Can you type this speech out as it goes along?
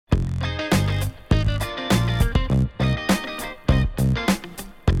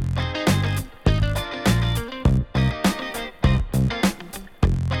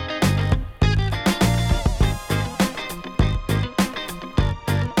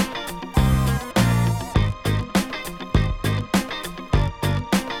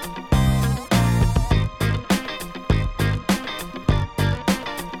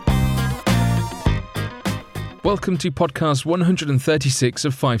Welcome to podcast 136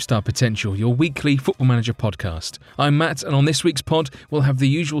 of 5 Star Potential, your weekly Football Manager podcast. I'm Matt, and on this week's pod, we'll have the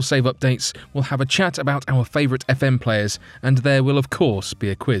usual save updates, we'll have a chat about our favourite FM players, and there will, of course, be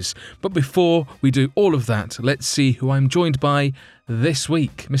a quiz. But before we do all of that, let's see who I'm joined by this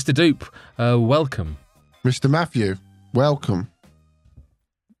week. Mr. Dupe, welcome. Mr. Matthew, welcome.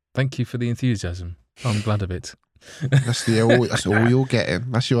 Thank you for the enthusiasm. I'm glad of it. That's all you're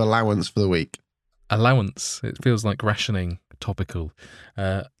getting. That's your allowance for the week. Allowance. It feels like rationing. Topical.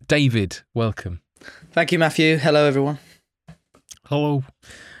 David, welcome. Thank you, Matthew. Hello, everyone. Hello.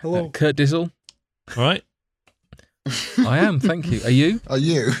 Hello. Kurt Dizzle. All right. I am, thank you. Are you? Are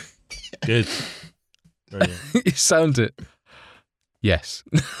you? Good. Brilliant. You sound it. Yes.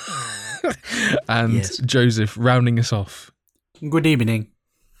 And Yes. Joseph rounding us off. Good evening.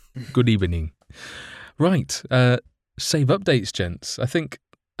 Good evening. Right. Save updates, gents. I think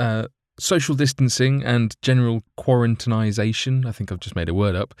social distancing and general quarantinisation, I think I've just made a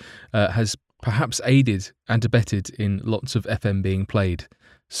word up, has perhaps aided and abetted in lots of FM being played.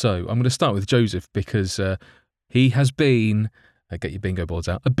 So I'm going to start with Joseph because he has been, get your bingo boards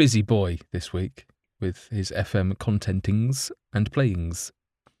out, a busy boy this week with his FM contentings and playings.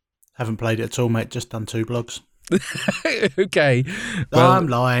 Haven't played it at all, mate. Just done 2 blogs. Okay. Well, I'm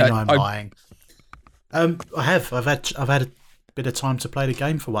lying. I'm lying. I have. I've had a bit of time to play the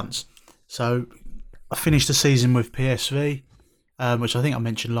game for once. So I finished the season with PSV, which I think I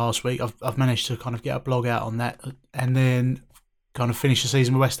mentioned last week. I've managed to kind of get a blog out on that, and then kind of finished the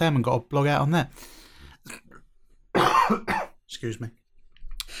season with West Ham and got a blog out on that. Excuse me.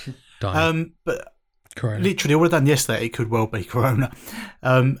 But Corona. literally all I've done yesterday, it could well be Corona.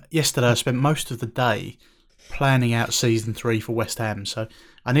 Yesterday I spent most of the day planning out season 3 for West Ham. So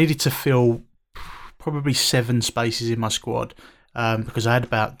I needed to fill probably 7 spaces in my squad because I had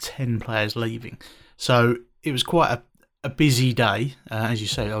about 10 players leaving. So it was quite a busy day. As you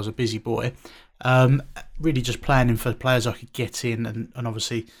say, I was a busy boy. Really just planning for the players I could get in and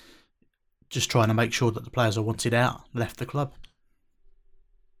obviously just trying to make sure that the players I wanted out left the club.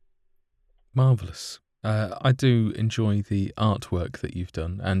 Marvellous. I do enjoy the artwork that you've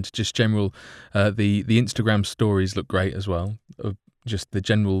done and just general, the Instagram stories look great as well. Just the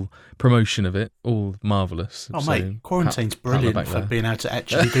general promotion of it, all marvellous. Oh, So, mate, quarantine's pat on the brilliant back for there. being able to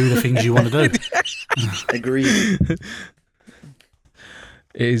actually do the things you want to do. Agreed. It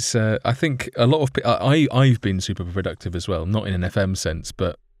is, I think a lot of I've been super productive as well, not in an FM sense,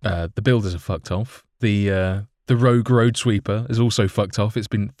 but the builders are fucked off. The rogue road sweeper is also fucked off. It's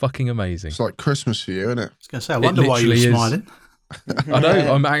been fucking amazing. It's like Christmas for you, isn't it? I was going to say, I wonder why you were literally is. smiling. I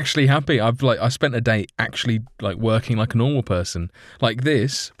know. I'm actually happy. I spent a day actually like working like a normal person. Like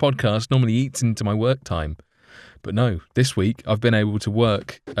this podcast normally eats into my work time, but no. This week I've been able to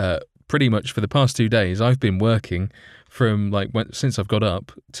work pretty much for the past 2 days. I've been working from since I've got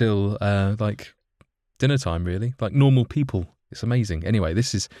up till like dinner time. Really, like normal people. It's amazing. Anyway,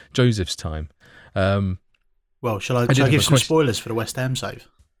 this is Joseph's time. Well, shall I did have give a some question. spoilers for the West Ham save?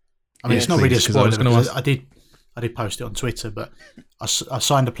 I mean, Yes, it's not really a please, 'cause I was spoiler gonna because I did post it on Twitter, but I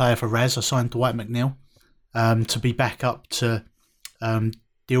signed a player for Raz. I signed Dwight McNeil to be back up to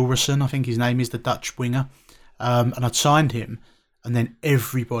Dilrosun, I think his name is, the Dutch winger. And I'd signed him, and then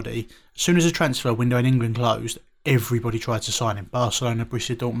everybody, as soon as the transfer window in England closed, everybody tried to sign him. Barcelona,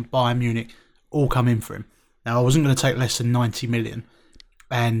 Borussia Dortmund, Bayern Munich, all come in for him. Now, I wasn't going to take less than 90 million,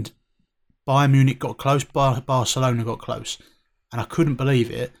 and Bayern Munich got close, Barcelona got close, and I couldn't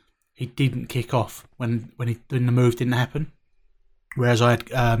believe it. He didn't kick off when the move didn't happen. Whereas I've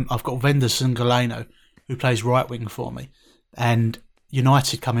got Wenderson Galeno, who plays right wing for me, and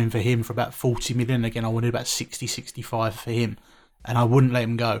United come in for him for about 40 million. Again, I wanted about 60, 65 for him, and I wouldn't let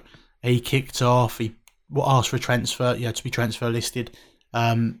him go. He kicked off. He asked for a transfer, to be transfer listed.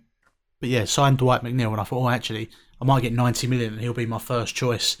 But yeah, signed Dwight McNeil, and I thought, actually, I might get 90 million, and he'll be my first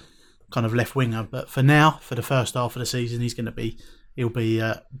choice kind of left winger. But for now, for the first half of the season, he'll be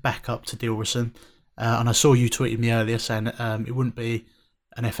back up to Dilrosun. And I saw you tweeting me earlier saying that it wouldn't be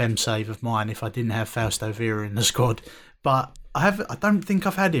an FM save of mine if I didn't have Fausto Vera in the squad. But I don't think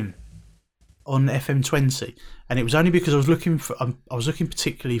I've had him on FM20, and it was only because I was looking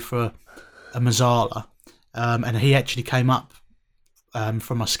particularly for a Mazzala, and he actually came up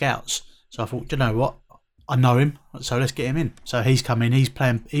from my scouts. So I thought, you know what, I know him, so let's get him in. So he's come in. He's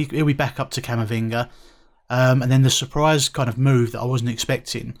playing. He'll be back up to Camavinga. And then the surprise kind of move that I wasn't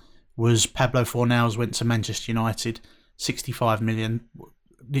expecting was Pablo Fornals went to Manchester United, 65 million.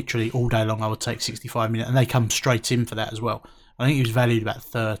 Literally all day long I would take 65 million, and they come straight in for that as well. I think he was valued about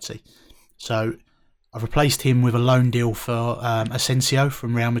 30. So I've replaced him with a loan deal for Asensio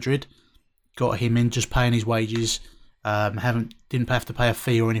from Real Madrid, got him in, just paying his wages. Didn't have to pay a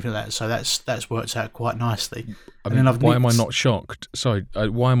fee or anything like that, so that's worked out quite nicely. Why am I not shocked? Sorry,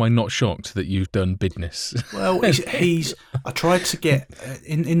 why am I not shocked that you've done business? Well, he's. I tried to get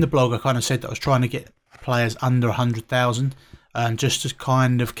in the blog. I kind of said that I was trying to get players under 100,000, just to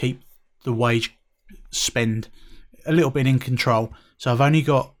kind of keep the wage spend a little bit in control. So I've only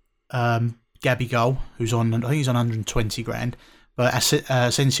got Gabby Goal, who's on. I think he's on 120 grand, but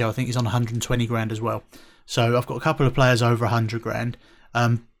Asensio, I think he's on 120 grand as well. So I've got a couple of players over 100 grand.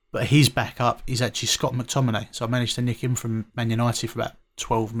 But his backup is actually Scott McTominay. So I managed to nick him from Man United for about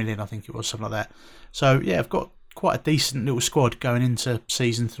 12 million, I think it was, something like that. So yeah, I've got quite a decent little squad going into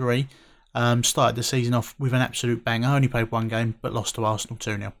season 3. Started the season off with an absolute bang. I only played one game, but lost to Arsenal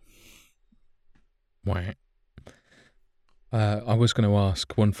 2-0. Right. I was going to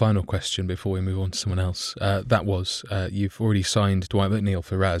ask one final question before we move on to someone else. That was, you've already signed Dwight McNeil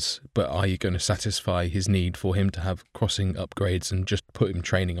for Raz, but are you going to satisfy his need for him to have crossing upgrades and just put him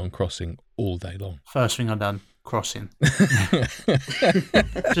training on crossing all day long? First thing I've done, crossing.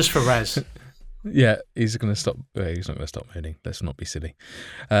 Just for Raz. Yeah, he's going to stop. He's not going to stop moaning. Let's not be silly.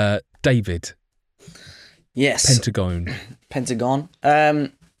 David. Yes. Pentagon.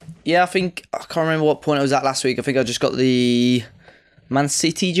 Yeah, I think I can't remember what point I was at last week. I think I just got the Man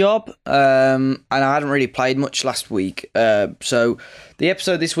City job, and I hadn't really played much last week. So the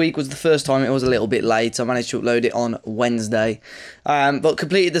episode this week was the first time it was a little bit late. I managed to upload it on Wednesday, but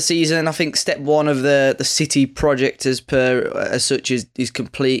completed the season. I think step 1 of the City project as such is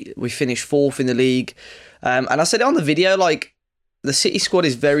complete. We finished 4th in the league, and I said it on the video, like the City squad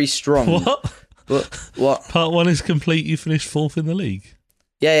is very strong. What? Part 1 is complete. You finished 4th in the league.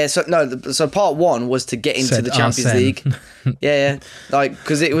 Yeah. So part 1 was to get into the Champions League. Yeah. Like,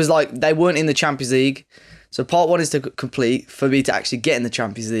 because it was like they weren't in the Champions League. So part 1 is to complete for me to actually get in the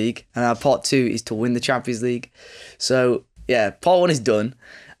Champions League, and part 2 is to win the Champions League. So yeah, part 1 is done.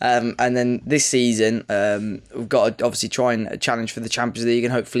 And then this season, we've got to obviously try and challenge for the Champions League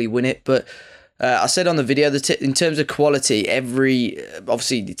and hopefully win it. But I said on the video that in terms of quality,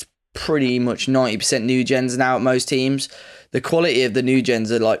 obviously it's pretty much 90% new gens now at most teams. The quality of the new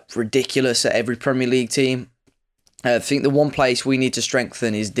gens are like ridiculous at every Premier League team. I think the one place we need to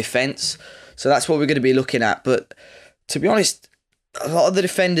strengthen is defence. So that's what we're going to be looking at. But to be honest, a lot of the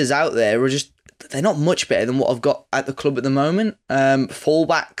defenders out there they're not much better than what I've got at the club at the moment.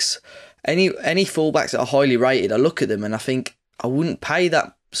 Fullbacks, any fullbacks that are highly rated, I look at them and I think I wouldn't pay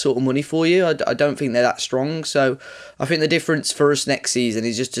that sort of money for you. I don't think they're that strong. So I think the difference for us next season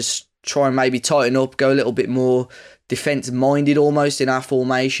is just to try and maybe tighten up, go a little bit more defence-minded almost in our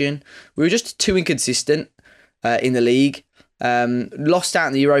formation. We were just too inconsistent in the league. Lost out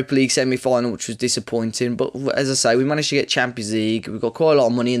in the Europa League semi-final, which was disappointing. But as I say, we managed to get Champions League. We've got quite a lot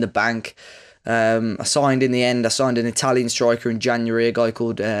of money in the bank. I signed an Italian striker in January, a guy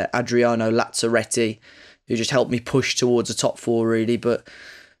called Adriano Lazzaretti, who just helped me push towards the top 4 really. But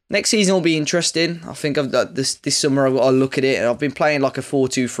next season will be interesting. I think this summer I've got to look at it. I've been playing like a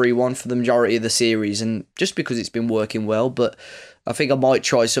 4-2-3-1 for the majority of the series, and just because it's been working well. But I think I might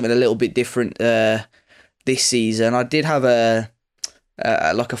try something a little bit different this season. I did have a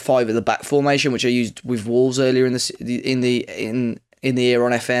 5 at the back formation, which I used with Wolves earlier in the year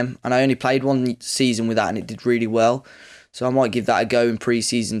on FM, and I only played one season with that, and it did really well. So I might give that a go in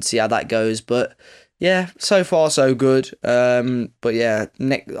pre-season, see how that goes. But yeah, so far so good. But yeah,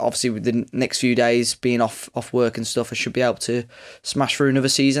 obviously with the next few days being off work and stuff, I should be able to smash through another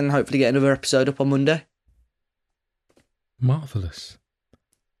season and hopefully get another episode up on Monday. Marvellous.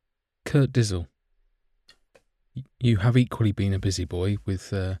 Kurt Dizzle, you have equally been a busy boy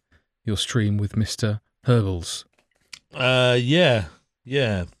with your stream with Mr. Herbals. Yeah.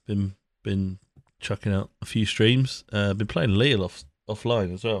 Been chucking out a few streams. Been playing Lille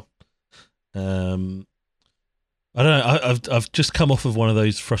offline as well. I don't know. I've just come off of one of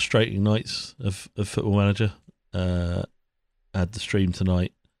those frustrating nights of Football Manager. Had the stream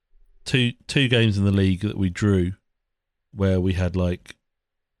tonight. Two games in the league that we drew, where we had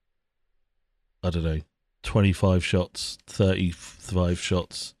 25 shots, 35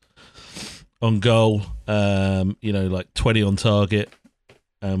 shots on goal. 20 on target.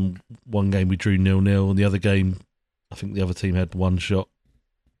 One game we drew 0-0, and the other game, I think the other team had 1 shot,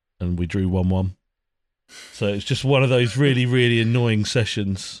 and we drew 1-1. So it's just one of those really, really annoying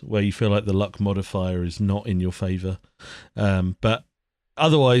sessions where you feel like the luck modifier is not in your favour. But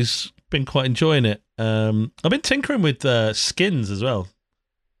otherwise, been quite enjoying it. I've been tinkering with skins as well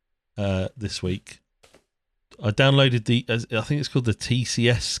this week. I downloaded I think it's called the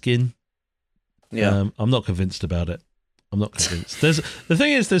TCS skin. Yeah. I'm not convinced about it. I'm not convinced. The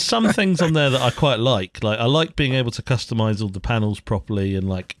thing is, there's some things on there that I quite like. Like I like being able to customize all the panels properly and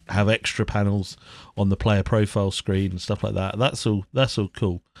like have extra panels on the player profile screen and stuff like that. That's all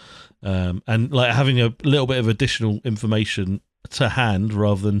cool. And like having a little bit of additional information to hand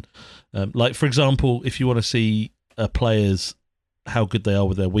rather than like, for example, if you want to see a player's how good they are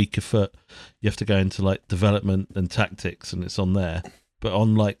with their weaker foot, you have to go into like development and tactics, and it's on there. But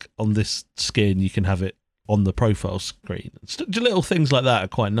on this skin, you can have it on the profile screen. Little things like that are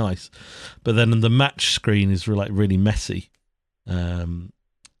quite nice. But then the match screen is really messy, and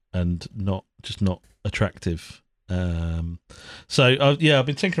not attractive. So I've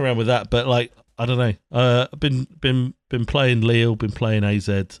been tinkering around with that, but like I don't know. I've been playing Lille, been playing AZ.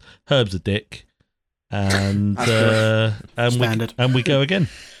 Herb's a dick, and we go again.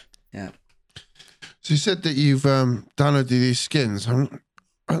 Yeah. So you said that you've downloaded these skins. I'm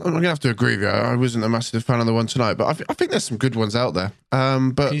going to have to agree with you. I wasn't a massive fan of the one tonight, but I think there's some good ones out there.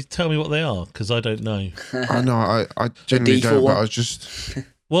 But can you tell me what they are? Because I don't know. I know, I genuinely don't, but I was just...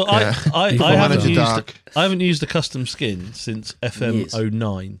 Well, yeah. I haven't used a custom skin since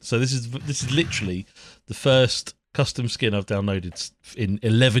FM09. So this is literally the first custom skin I've downloaded in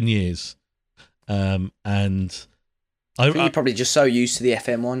 11 years. And I think you're probably just so used to the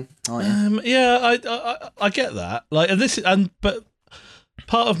FM one, aren't you? Yeah, I get that. Like, but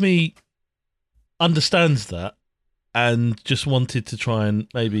part of me understands that and just wanted to try and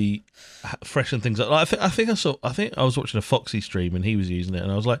maybe freshen things up. Like, I think I was watching a Foxy stream and he was using it,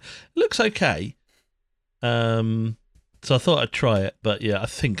 and I was like, it looks okay. So I thought I'd try it, but yeah, I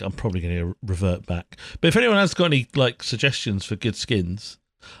think I'm probably going to revert back. But if anyone has got any like suggestions for good skins,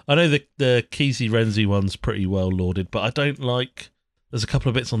 I know the Kesey Renzi one's pretty well lauded, but I don't like. There's a couple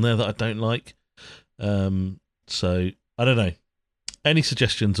of bits on there that I don't like. So I don't know. Any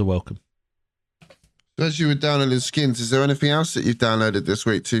suggestions are welcome. As you were downloading skins, is there anything else that you've downloaded this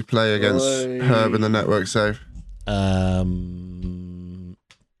week to play against Herb and the network save? No,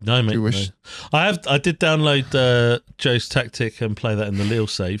 mate. No. I did download Joe's Tactic and play that in the Lille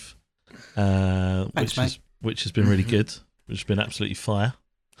save, which has been really good. Which has been absolutely fire.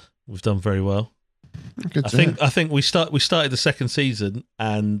 We've done very well. Good I think we started the second season,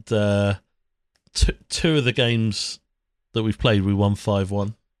 and two of the games that we've played, we won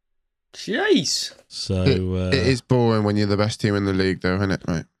 5-1. Jeez. So it is boring when you're the best team in the league, though, isn't it,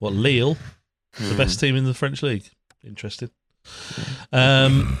 mate? What, Lille? The best team in the French league. Interesting.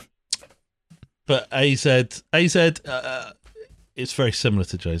 But AZ, it's very similar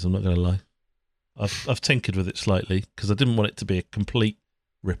to Joe's. I'm not going to lie. I've tinkered with it slightly because I didn't want it to be a complete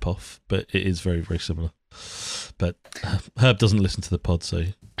rip-off, but it is very, very similar. But Herb doesn't listen to the pod, so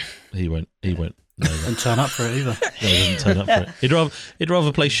he won't know that. And turn up for it either. No, he doesn't turn up for it. He'd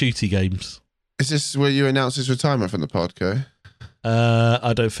rather play shooty games. Is this where you announce his retirement from the pod, Ko?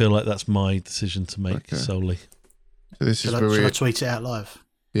 I don't feel like that's my decision to make solely. So this is Should I tweet it out live?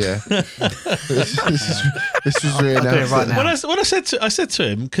 Yeah. this was really announced right now. When I said to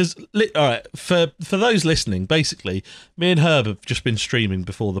him, because all right, for those listening, basically, me and Herb have just been streaming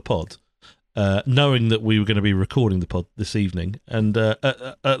before the pod, knowing that we were going to be recording the pod this evening, and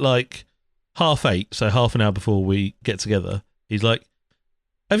at like 8:30, so half an hour before we get together, he's like,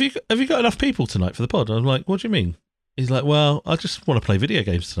 Have you got enough people tonight for the pod? And I'm like, what do you mean? He's like, well, I just want to play video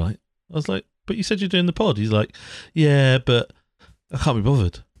games tonight. I was like, but you said you're doing the pod. He's like, yeah, but I can't be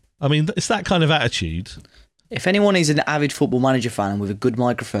bothered. I mean, it's that kind of attitude. If anyone is an avid Football Manager fan with a good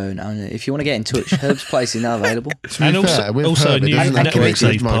microphone, and if you want to get in touch, Herb's place is now available. And also a new network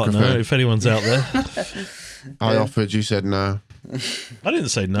save partner, if anyone's out there. I offered, you said no. I didn't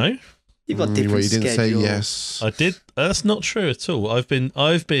say no. You've got different You didn't schedule. say yes. I did. That's not true at all. I've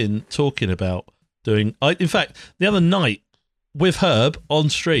been talking about doing. In fact, the other night with Herb on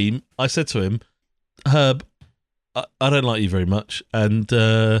stream, I said to him, Herb, I don't like you very much, and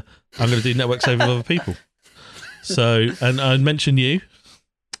I'm going to do network save with other people. So, and I mentioned you.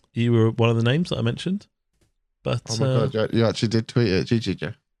 You were one of the names that I mentioned. But Oh my God, you actually did tweet it. GG,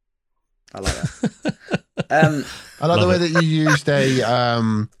 Joe. I like that. I like the way that you used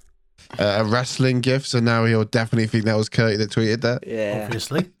a wrestling gif, so now he'll definitely think that was Curty that tweeted that. Yeah,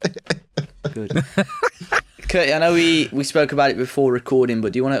 Obviously. good. Curty, I know we spoke about it before recording,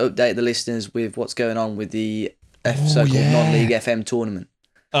 but do you want to update the listeners with what's going on with the so-called non-league FM tournament?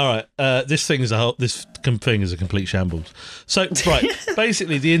 all right, this thing is a complete shambles. So, right,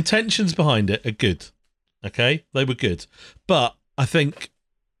 basically, the intentions behind it are good. Okay, they were good, but I think,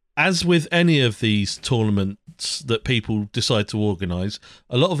 as with any of these tournaments that people decide to organise,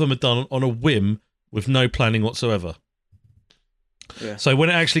 a lot of them are done on a whim with no planning whatsoever. Yeah. So when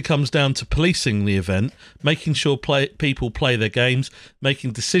it actually comes down to policing the event, making sure people play their games,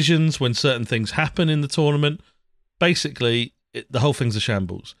 making decisions when certain things happen in the tournament, basically the whole thing's a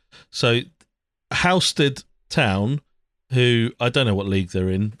shambles. So Halstead Town, who I don't know what league they're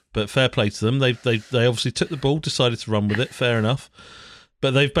in, but fair play to them. They obviously took the ball, decided to run with it, fair enough.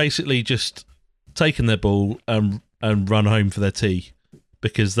 But they've basically just taken their ball and run home for their tea,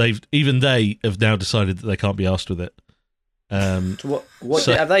 because they have now decided that they can't be arsed with it.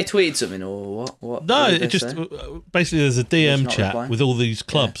 So have they tweeted something or what? No, what did it they just say? basically there's a DM not chat replying? with all these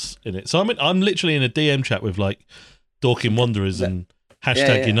clubs in it. So I'm literally in a DM chat with like Dorking Wanderers and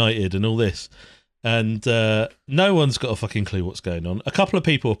hashtag United and all this, and no one's got a fucking clue what's going on. A couple of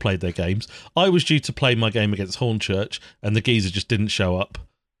people have played their games. I was due to play my game against Hornchurch, and the geezer just didn't show up.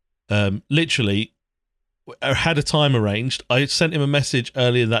 Literally, I had a time arranged. I sent him a message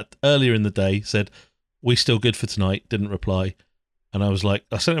earlier in the day, said, "We still good for tonight?" Didn't reply. And I was like,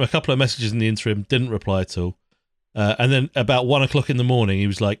 I sent him a couple of messages in the interim, didn't reply at all. And then about 1 o'clock in the morning, he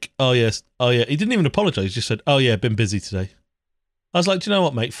was like, oh yeah. He didn't even apologise, he just said, oh yeah, been busy today. I was like, do you know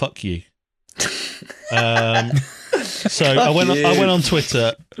what, mate? Fuck you. So I went on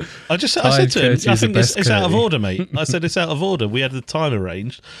Twitter. I said to him, I think it's out of order, mate. I said it's out of order. We had the time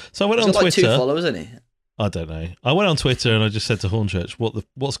arranged. So I went on Twitter. He's got like 2 followers, isn't he? I don't know. I went on Twitter and I just said to Hornchurch,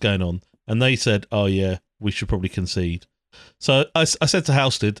 what's going on? And they said, oh yeah, we should probably concede. So I said to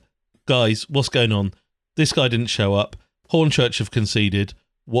Halstead, guys, what's going on? This guy didn't show up. Hornchurch have conceded.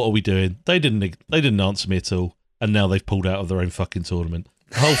 What are we doing? They didn't answer me at all, and now they've pulled out of their own fucking tournament.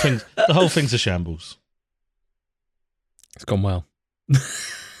 The whole thing's a shambles. It's gone well.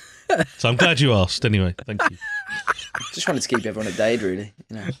 So I'm glad you asked. Anyway, thank you. Just wanted to keep everyone updated, really.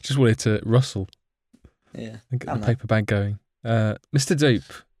 You know. Just wanted to rustle. Yeah. And get the paper bag going. Mr.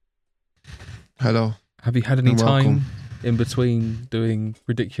 Dupe. Hello. Have you had any You're time welcome. in between doing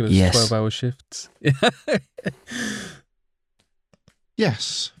ridiculous Yes. 12-hour shifts?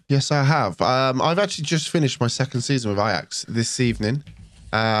 Yes, I have. I've actually just finished my second season with Ajax this evening,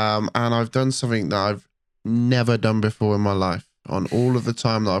 and I've done something that I've never done before in my life. On all of the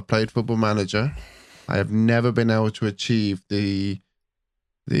time that I've played Football Manager, I have never been able to achieve the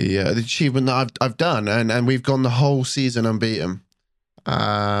achievement that I've done, and we've gone the whole season unbeaten,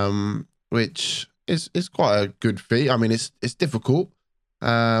 which is quite a good feat. I mean, it's difficult.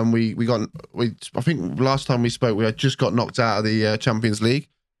 I think last time we spoke, we had just got knocked out of the Champions League.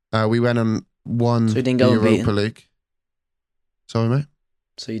 We went and won So you didn't the go Europa unbeaten? League. Sorry, mate.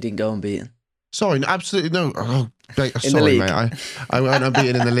 So you didn't go unbeaten? Sorry, no, absolutely no. Oh, mate, In the sorry, league? mate. I went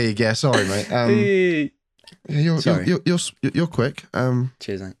unbeaten in the league. Yeah, sorry, mate. Sorry. You're quick.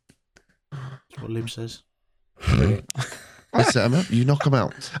 Cheers, mate. That's what Lim says. I set him up. You knock him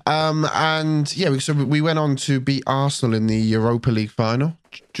out. And yeah, so we went on to beat Arsenal in the Europa League final.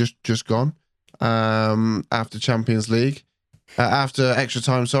 Just gone. After Champions League, after extra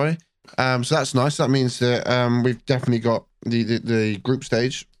time. Sorry. So that's nice. That means that we've definitely got the group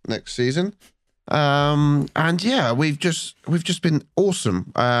stage next season. And yeah, we've just been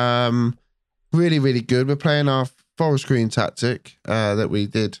awesome. Really, really good. We're playing our forest green tactic that we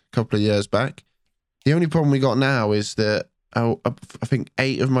did a couple of years back. The only problem we got now is that I think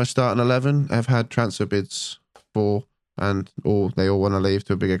 8 of my starting 11 have had transfer bids for, or they all want to leave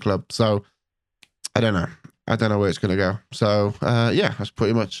to a bigger club. So I don't know. I don't know where it's going to go. So yeah, that's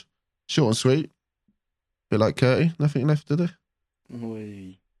pretty much short and sweet. Bit like Curty. Nothing left to do.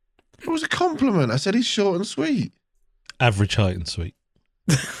 It was a compliment. I said he's short and sweet. Average height and sweet.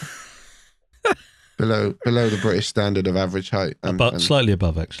 Below the British standard of average height. But slightly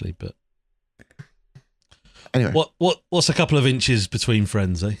above, actually. But anyway, what's a couple of inches between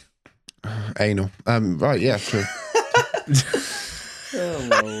friends, eh? Anal. Right, yeah, true. Oh,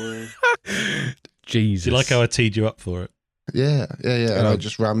 my word. Jesus. Do you like how I teed you up for it? Yeah. And I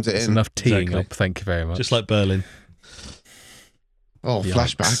just rammed it It's in. enough teeing Exactly. up, thank you very much. Just like Berlin. Oh,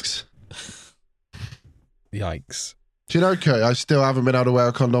 Yikes. flashbacks. Yikes. Do you know, Kurt, I still haven't been able to wear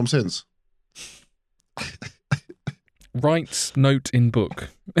a condom since. Write note in book.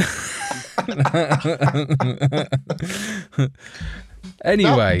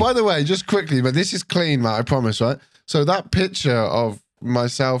 Anyway. By the way, just quickly, but this is clean, Matt, I promise, right? So that picture of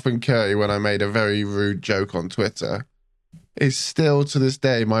myself and Curty when I made a very rude joke on Twitter is still to this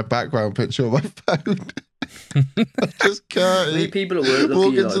day my background picture on my phone. Just Curty 3 people at work look walk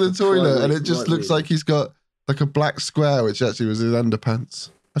at you into like the toilet quite and it just weird. looks like he's got like a black square, which actually was his underpants.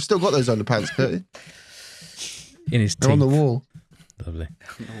 I've still got those underpants, Curty. In his They're on the teeth. wall. Lovely.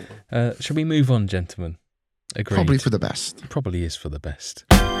 Shall we move on, gentlemen? Agreed. Probably for the best. Probably is for the best.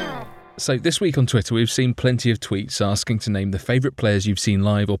 So this week on Twitter, we've seen plenty of tweets asking to name the favourite players you've seen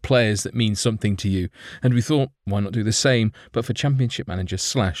live or players that mean something to you. And we thought, why not do the same, but for Championship Manager /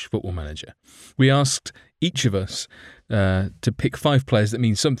 Football Manager. We asked each of us to pick 5 players that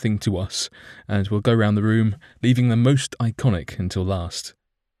mean something to us, and we'll go around the room, leaving the most iconic until last.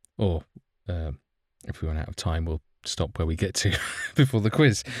 Or, if we run out of time, we'll stop where we get to before the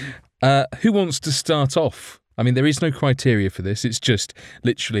quiz. Who wants to start off? I mean, there is no criteria for this. It's just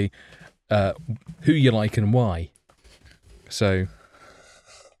literally who you like and why. So,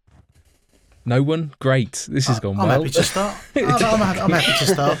 no one? Great. This has gone well. I'm happy to start. I'm happy to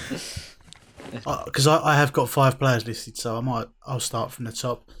start. Because I have got 5 players listed, so I'll start from the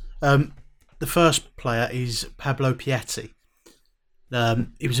top. The first player is Pablo Piatti.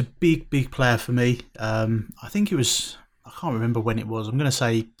 He was a big player for me. I think it was, I can't remember when it was. I'm going to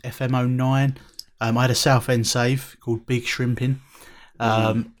say FM 09. I had a Southend save called Big Shrimping.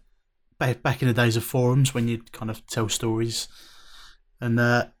 Back in the days of forums when you'd kind of tell stories. And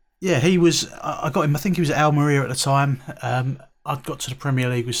he was, I got him, I think he was at Almeria at the time. I got to the Premier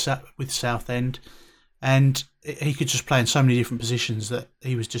League with Southend, and he could just play in so many different positions that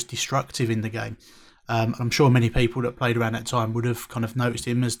he was just destructive in the game. I'm sure many people that played around that time would have kind of noticed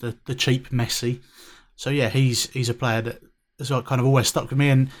him as the cheap Messi. So yeah, he's a player that has kind of always stuck with me.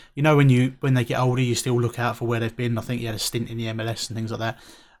 And you know, when they get older, you still look out for where they've been. I think he had a stint in the MLS and things like that.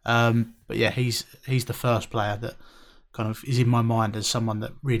 But yeah, he's the first player that kind of is in my mind as someone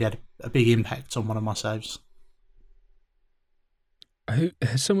that really had a big impact on one of my saves.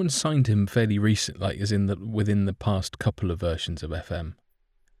 Has someone signed him fairly recent, like as in within the past couple of versions of FM?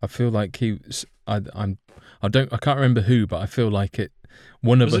 I feel like he was. I can't remember who, but I feel like it.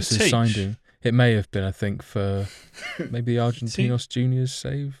 One of us has signed him. It may have been, I think, for maybe the Argentinos Juniors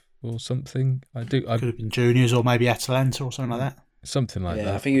save or something. Could have been Juniors or maybe Atalanta or something like that. Something like that.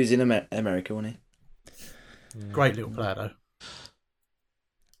 Yeah, I think he was in America, wasn't he? Great little player, though.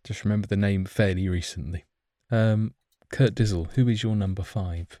 Just remember the name fairly recently. Kurt Dizzle, who is your number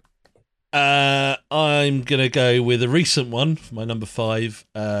 5? I'm going to go with a recent one for my number 5,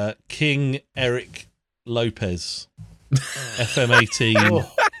 King Eric Lopez, FM 18,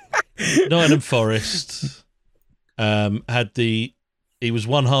 Nottingham Forest. He was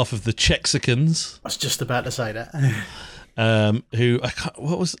one half of the Chexicans. I was just about to say that. Who I can't.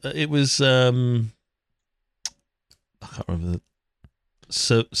 What was it? Was I can't remember the. What's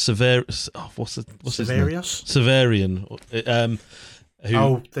his name? Severian.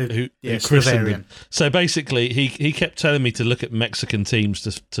 Who christened him. So basically, he kept telling me to look at Mexican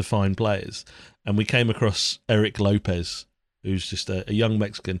teams to find players, and we came across Eric Lopez, who's just a young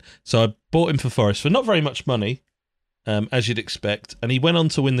Mexican. So I bought him for Forest for not very much money, as you'd expect, and he went on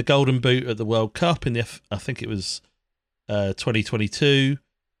to win the Golden Boot at the World Cup in I think it was 2022.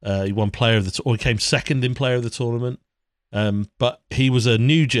 He won he came second in player of the tournament. But he was a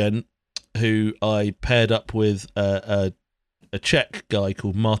new gent who I paired up with a Czech guy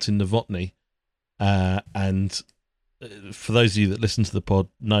called Martin Novotny. And for those of you that listen to the pod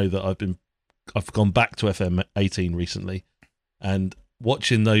know that I've gone back to FM 18 recently, and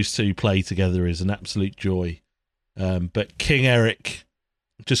watching those two play together is an absolute joy. But King Eric,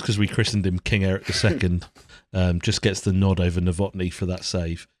 just because we christened him King Eric II, just gets the nod over Novotny for that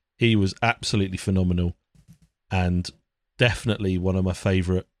save. He was absolutely phenomenal, and definitely one of my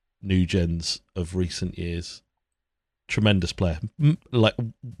favourite new gens of recent years. Tremendous player, like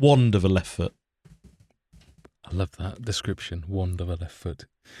wand of a left foot. I love that description, wand of a left foot.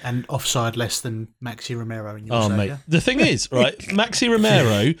 And offside less than Maxi Romero in your mate. Yeah? The thing is, right, Maxi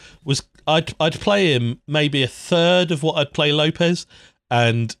Romero was I'd play him maybe a third of what I'd play Lopez,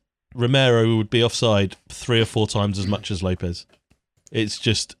 and Romero would be offside 3 or 4 times as much as Lopez. It's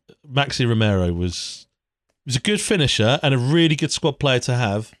just Maxi Romero was a good finisher and a really good squad player to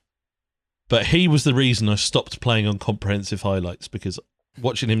have, but he was the reason I stopped playing on comprehensive highlights, because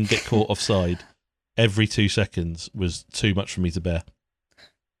watching him get caught offside every 2 seconds was too much for me to bear.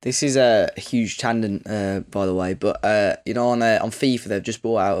 This is a huge tangent, by the way, but on FIFA they've just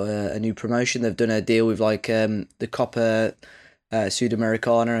brought out a new promotion. They've done a deal with the Copa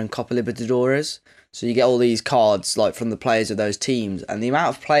Sudamericana and Copa Libertadores. So you get all these cards like from the players of those teams, and the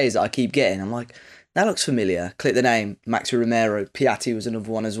amount of players that I keep getting, I'm like, that looks familiar. Click the name, Maxi Romero. Piatti was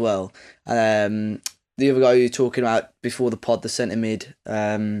another one as well. The other guy you were talking about before the pod, the centre mid,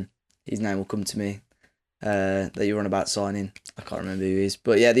 his name will come to me, that you were on about signing. I can't remember who he is.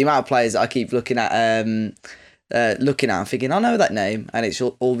 But yeah, the amount of players that I keep looking at and thinking, I know that name, and it's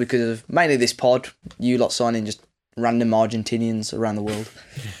all because of mainly this pod, you lot signing just random Argentinians around the world.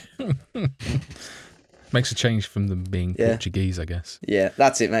 Makes a change from them being Portuguese, I guess. Yeah,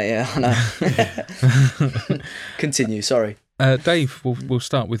 that's it, mate. Yeah, I know. Continue. Sorry, Dave. We'll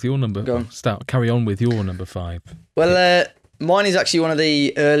start with your number. Go on. Carry on with your number 5. Well, mine is actually one of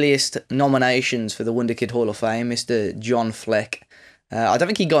the earliest nominations for the Wonder Kid Hall of Fame, Mr. John Fleck. I don't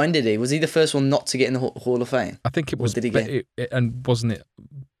think he got in, did he? Was he the first one not to get in the Hall of Fame? I think it was. Did he get? And wasn't it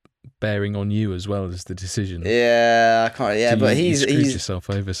bearing on you as well as the decision? Yeah, I can't. Yeah, So but you screwed he's yourself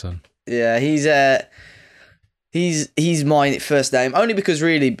over, son. Yeah, he's my first name only because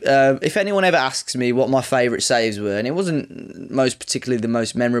really, if anyone ever asks me what my favourite saves were, and it wasn't most particularly the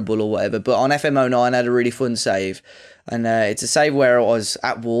most memorable or whatever, but on FM09 I had a really fun save, and it's a save where I was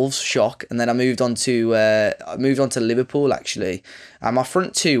at Wolves, shock, and then I moved on to Liverpool actually, and my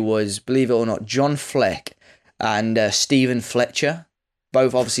front two was, believe it or not, John Fleck and Stephen Fletcher.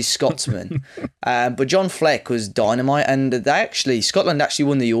 Both obviously Scotsmen, but John Fleck was dynamite, and Scotland actually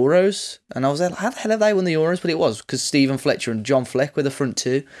won the Euros, and I was like, how the hell have they won the Euros? But it was because Stephen Fletcher and John Fleck were the front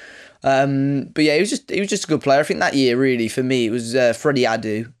two. But yeah, he was just a good player. I think that year really for me it was Freddie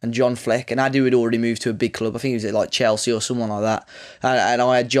Adu and John Fleck, and Adu had already moved to a big club. I think he was at like Chelsea or someone like that, and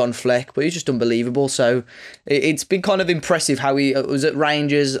I had John Fleck, but he was just unbelievable. So it's been kind of impressive how he was at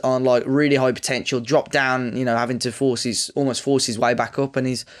Rangers on like really high potential, dropped down, having to almost force his way back up, and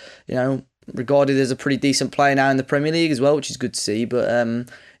he's regarded as a pretty decent player now in the Premier League as well, which is good to see. But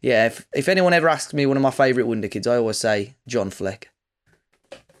yeah, if anyone ever asks me one of my favourite Wonder Kids, I always say John Fleck.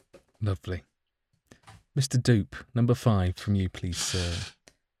 Lovely. Mr. Dupe, number 5 from you, please, sir.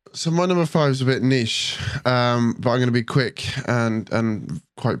 So my number 5 is a bit niche, but I'm going to be quick and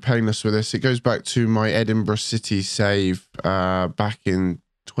quite painless with this. It goes back to my Edinburgh City save back in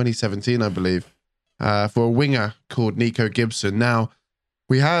 2017, I believe, for a winger called Nico Gibson. Now,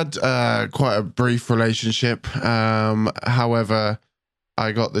 we had quite a brief relationship. However,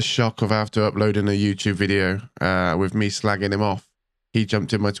 I got the shock of after uploading a YouTube video with me slagging him off. He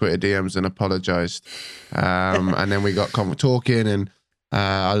jumped in my Twitter DMs and apologised. And then we got talking, and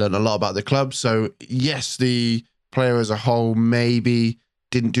I learned a lot about the club. So, yes, the player as a whole maybe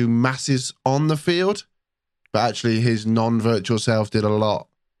didn't do masses on the field, but actually his non-virtual self did a lot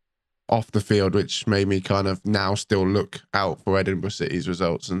off the field, which made me kind of now still look out for Edinburgh City's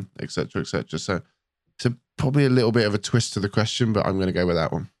results and et cetera, et cetera. So it's probably a little bit of a twist to the question, but I'm going to go with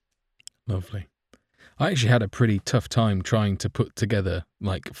that one. Lovely. I actually had a pretty tough time trying to put together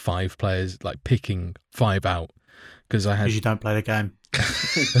like 5 players, like picking 5 out, because you don't play the game.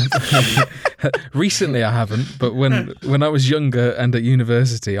 Recently I haven't, but when I was younger and at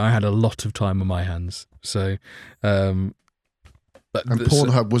university, I had a lot of time on my hands. So, and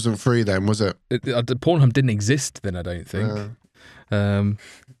Pornhub wasn't free then, was it? Pornhub didn't exist then, I don't think.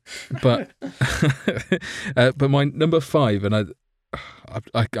 But but my number 5, and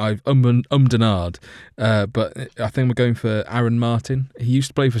I've ummed and ahed, but I think we're going for Aaron Martin. He used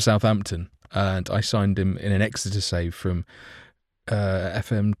to play for Southampton, and I signed him in an Exeter save from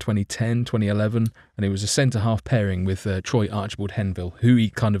FM 2010, 2011, and it was a centre-half pairing with Troy Archibald-Henville, who he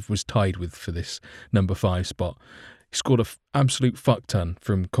kind of was tied with for this number 5 spot. He scored an absolute fuck ton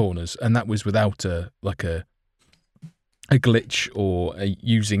from corners, and that was without a glitch or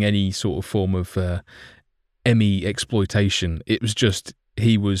using any sort of form of ME exploitation. It was just,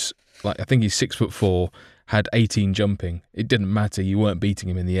 he was like, I think he's 6'4", had 18 jumping. It didn't matter. You weren't beating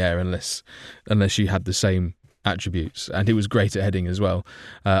him in the air unless you had the same attributes, and he was great at heading as well.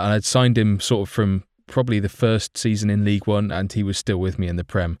 And I'd signed him sort of from probably the first season in League One, and he was still with me in the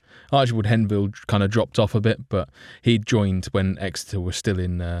Prem. Archibald-Henville kind of dropped off a bit, but he joined when Exeter was still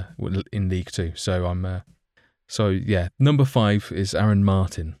in League Two. So yeah, number 5 is Aaron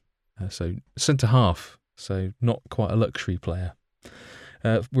Martin. So centre half. So not quite a luxury player.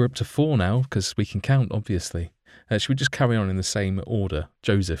 We're up to 4 now because we can count, obviously. Should we just carry on in the same order?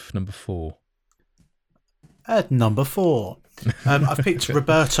 Joseph, number 4. At number 4, I've picked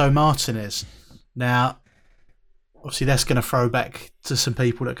Roberto Martinez. Now, obviously, that's going to throw back to some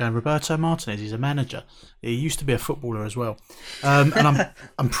people that are going, Roberto Martinez, he's a manager. He used to be a footballer as well. And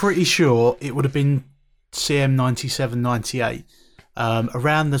I'm pretty sure it would have been CM 97-98.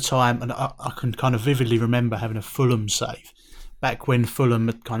 Around the time, and I can kind of vividly remember having a Fulham save back when Fulham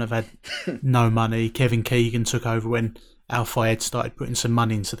had kind of had no money. Kevin Keegan took over when Al Fayed started putting some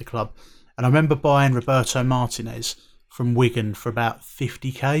money into the club. And I remember buying Roberto Martinez from Wigan for about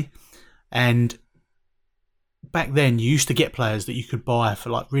 50k. And back then, you used to get players that you could buy for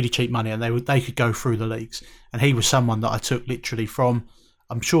like really cheap money, and they could go through the leagues. And he was someone that I took literally from,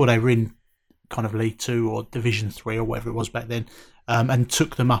 I'm sure they were in kind of League 2 or Division 3 or whatever it was back then, and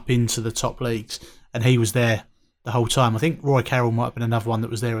took them up into the top leagues. And he was there the whole time. I think Roy Carroll might have been another one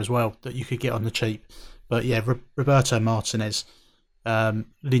that was there as well that you could get on the cheap. But yeah, Roberto Martinez,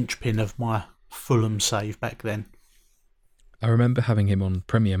 linchpin of my Fulham save back then. I remember having him on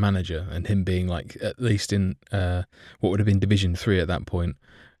Premier Manager and him being like, at least in what would have been Division 3 at that point,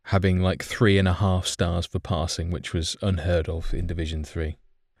 having like 3.5 stars for passing, which was unheard of in Division 3.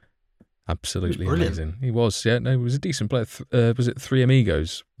 Absolutely amazing. He was, yeah. No, he was a decent player. Was it Three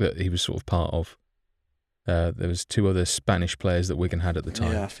Amigos that he was sort of part of? There was 2 other Spanish players that Wigan had at the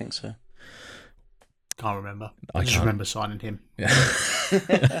time. Yeah, I think so. Can't remember. I just remember signing him. Yeah.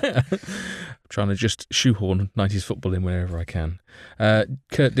 Trying to just shoehorn 90s football in wherever I can.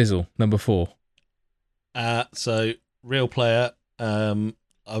 Kurt Dizzle, number 4. So, real player. I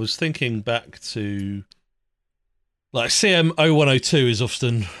was thinking back to, like, CM 0102 is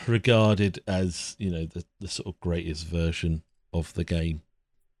often regarded as, you know, the sort of greatest version of the game.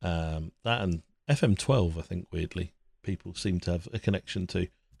 That and FM12, I think, weirdly, people seem to have a connection to.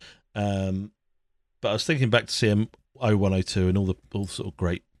 But I was thinking back to CM 0102 and all the sort of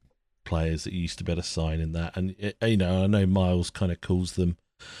great players that you used to be able to sign in that. And, you know, I know Miles kind of calls them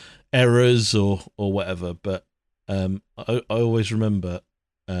errors or whatever, but I always remember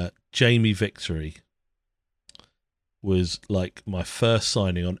Jamie Victory was like my first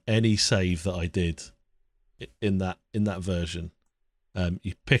signing on any save that I did in that version.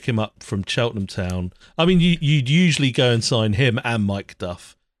 You pick him up from Cheltenham Town. I mean, you'd usually go and sign him and Mike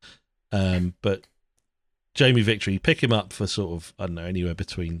Duff, but Jamie Victory, you pick him up for sort of, I don't know, anywhere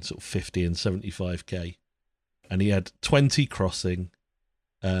between sort of 50 and 75k, and he had 20 crossing,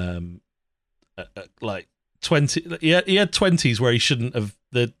 like 20. He had 20s where he shouldn't have.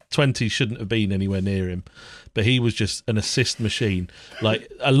 The 20s shouldn't have been anywhere near him, but he was just an assist machine.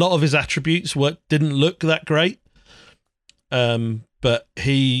 Like, a lot of his attributes didn't look that great, but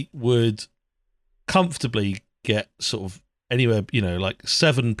he would comfortably get sort of anywhere, you know, like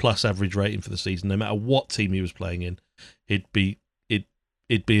 7+ average rating for the season, no matter what team he was playing in. It'd be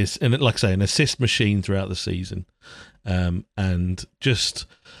and like I say, an assist machine throughout the season, and just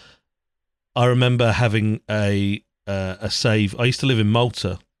I remember having a save. I used to live in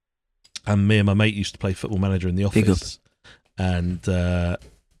Malta, and me and my mate used to play Football Manager in the office, and I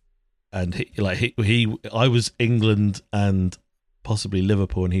was England and possibly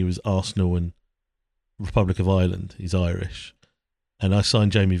Liverpool, and he was Arsenal and Republic of Ireland. He's Irish, and I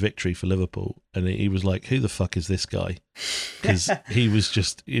signed Jamie Victory for Liverpool, and he was like, "Who the fuck is this guy?" Because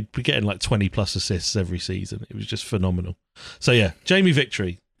he'd be getting like 20+ assists every season. It was just phenomenal. So yeah, Jamie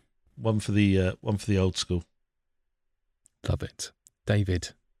Victory, one for the old school. Love it, David.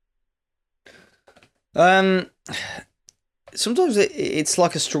 Sometimes it's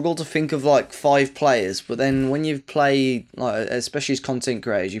like a struggle to think of like 5 players, but then when you play, like, especially as content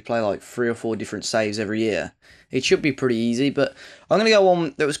creators, you play like 3 or 4 different saves every year. It should be pretty easy, but I'm going to go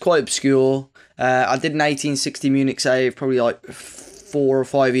on that was quite obscure. I did an 1860 Munich save probably like 4 or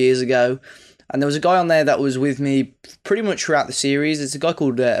 5 years ago, and there was a guy on there that was with me pretty much throughout the series. It's a guy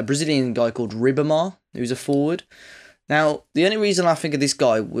called a Brazilian guy called Ribamar, who's a forward. Now, the only reason I think of this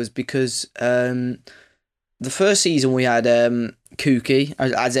guy was because the first season we had Kuki,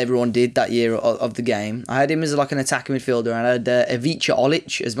 as everyone did that year of the game. I had him as like an attacking midfielder, and I had Ivica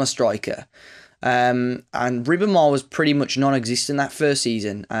Olic as my striker. And Ribamar was pretty much non-existent that first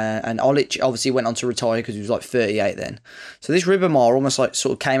season. And Olic obviously went on to retire because he was like 38 then. So this Ribamar almost like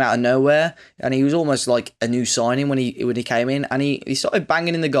sort of came out of nowhere, and he was almost like a new signing when he came in, and he started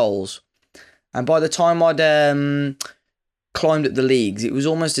banging in the goals. And by the time I'd climbed up the leagues, it was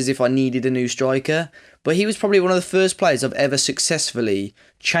almost as if I needed a new striker. But he was probably one of the first players I've ever successfully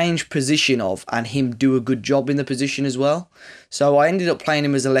changed position of, and him do a good job in the position as well. So I ended up playing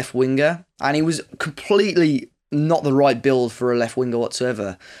him as a left winger, and he was completely not the right build for a left winger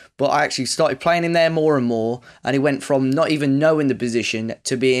whatsoever. But I actually started playing him there more and more, and he went from not even knowing the position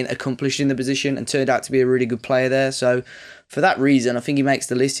to being accomplished in the position, and turned out to be a really good player there. So for that reason, I think he makes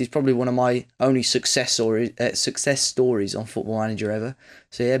the list. He's probably one of my only success stories on Football Manager ever.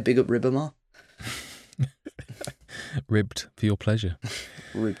 So yeah, big up Ribamar. Ribbed for your pleasure.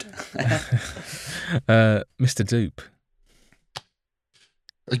 Ribbed. Mr. Dupe.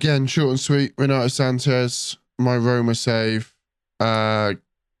 Again, short and sweet. Renato Sanchez, my Roma save, goes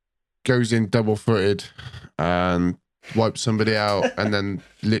in double-footed and wipes somebody out, and then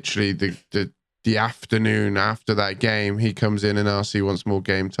literally the afternoon after that game, he comes in and asks he wants more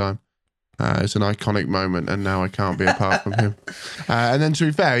game time. It's an iconic moment, and now I can't be apart from him. And then, to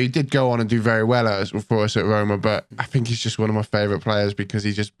be fair, he did go on and do very well for us at Roma, but I think he's just one of my favourite players because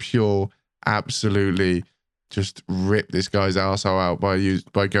he just absolutely just ripped this guy's arsehole out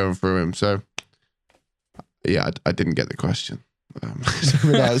by going through him. So, yeah, I didn't get the question.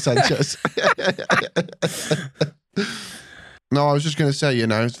 Without Sanchez. No, I was just going to say,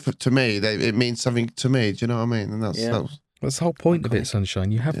 to me, it means something to me. Do you know what I mean? And that's the whole point of it,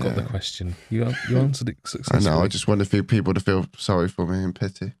 Sunshine. You have got the question. You answered it successfully. I know. I just want people to feel sorry for me and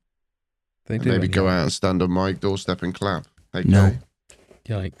pity. They do. Maybe go out and stand on my doorstep and clap. Okay. No.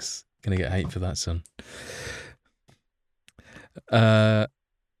 Yikes. Gonna get hate for that, son.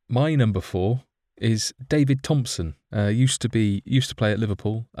 My number 4 is David Thompson. Used to play at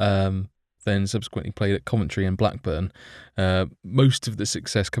Liverpool. Then subsequently played at Coventry and Blackburn. Most of the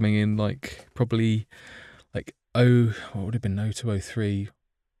success coming in probably what would have been 0203,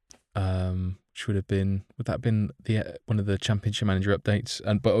 which would that have been one of the Championship Manager updates,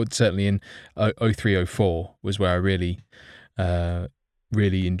 but certainly in 0304 was where I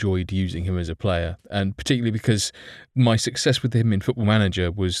really enjoyed using him as a player, and particularly because my success with him in Football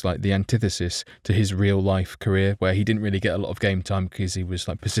Manager was the antithesis to his real life career, where he didn't really get a lot of game time because he was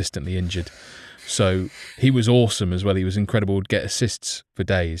persistently injured. So he was awesome as well. He was incredible. Would get assists for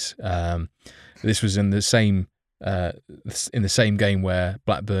days. This was in the same game where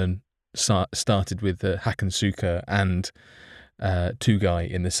Blackburn started with Hakan Suka and Tugay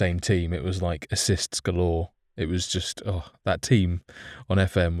in the same team. It was assists galore. It was just, that team on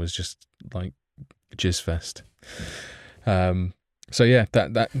FM was just jizz fest. So yeah,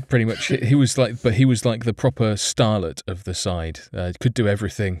 that pretty much, he was the proper starlet of the side. Could do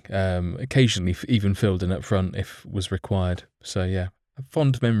everything. Occasionally even filled in up front if was required. So yeah,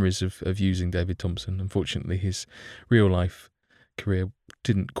 fond memories of using David Thompson. Unfortunately, his real life career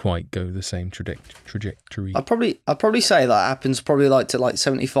didn't quite go the same trajectory. I'd probably say that happens probably to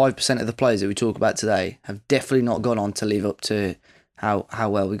 75% of the players that we talk about today have definitely not gone on to live up to how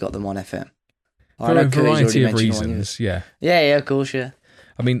well we got them on FM. For a variety of reasons, yeah. Yeah, of course, yeah.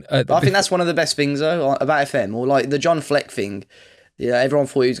 I mean, I think that's one of the best things though about FM, or the John Fleck thing. Yeah, everyone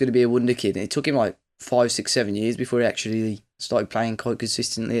thought he was going to be a wonder kid, and it took him 5, 6, 7 years before he actually started playing quite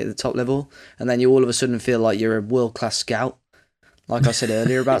consistently at the top level, and then you all of a sudden feel like you're a world class scout. Like I said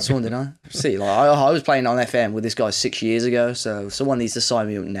earlier about someone, didn't I? See, I was playing on FM with this guy 6 years ago, so someone needs to sign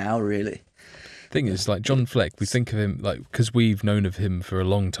me up now, really. Thing is, John Fleck, we think of him because we've known of him for a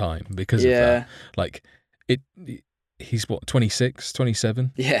long time because of that. He's what, 26,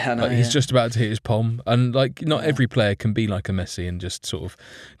 27? Yeah, I know. He's just about to hit his pom, and not every player can be like a Messi and just sort of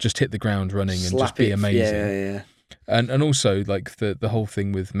just hit the ground running and just be amazing. Yeah. And also the whole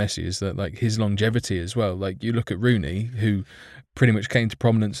thing with Messi is that his longevity as well. You look at Rooney, who pretty much came to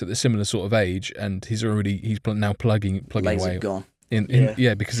prominence at the similar sort of age, and he's now plugging Legs away. Have gone.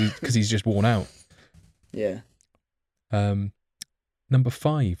 Because he's just worn out. Yeah. Number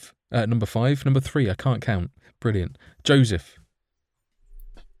 3, I can't count. Brilliant. Joseph.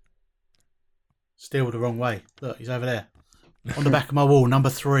 Still the wrong way. Look, he's over there. On the back of my wall, number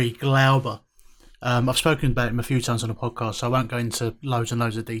 3, Glauber. I've spoken about him a few times on the podcast, so I won't go into loads and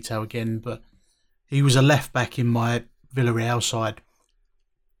loads of detail again, but he was a left back in my Villarreal side.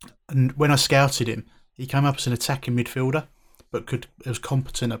 And when I scouted him, he came up as an attacking midfielder, but was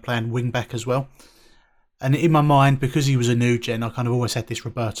competent at playing wing back as well. And in my mind, because he was a new gen, I kind of always had this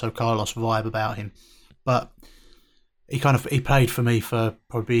Roberto Carlos vibe about him. But he played for me for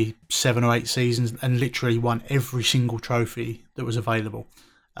probably 7 or 8 seasons and literally won every single trophy that was available.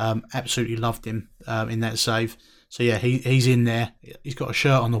 Absolutely loved him in that save. So yeah, he's in there. He's got a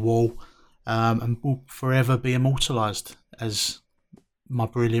shirt on the wall, and will forever be immortalised as my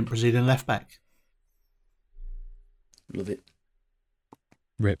brilliant Brazilian left back. Love it.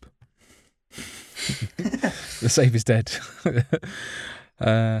 Rip. The save is dead.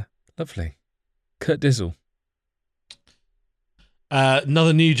 Lovely. Kurt Dizzle.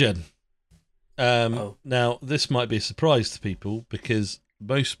 Another new gen. Now, this might be a surprise to people because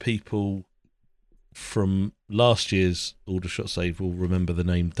most people from last year's Aldershot save will remember the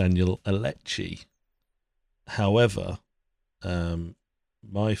name Daniel Alecci. However,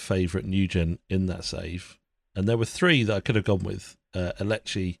 my favourite new gen in that save, and there were 3 that I could have gone with,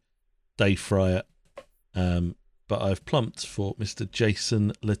 Alecci, Dave Fryer, but I've plumped for Mr.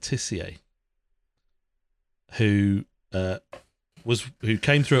 Jason Letitia, who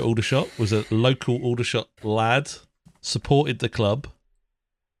came through at Aldershot, was a local Aldershot lad, supported the club,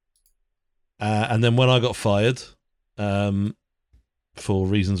 and then when I got fired, for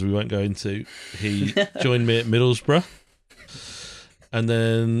reasons we won't go into, he joined me at Middlesbrough, and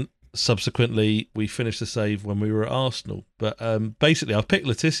then subsequently we finished the save when we were at Arsenal. But basically I picked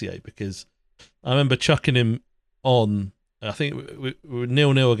Letitia because I remember chucking him on. I think we were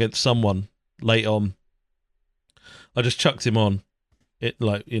 0-0 against someone late on. I just chucked him on.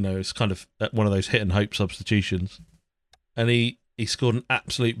 It's kind of one of those hit and hope substitutions. And he he scored an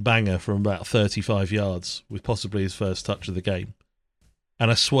absolute banger from about 35 yards with possibly his first touch of the game. And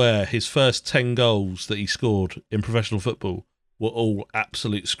I swear his first 10 goals that he scored in professional football were all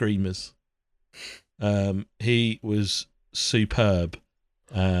absolute screamers. He was superb.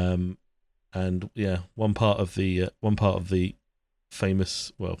 And yeah, one part of the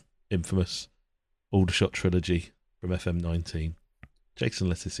famous, well, infamous Aldershot trilogy from FM19. Jason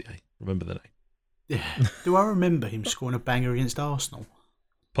Le Tissier, remember the name? Yeah. Do I remember him scoring a banger against Arsenal?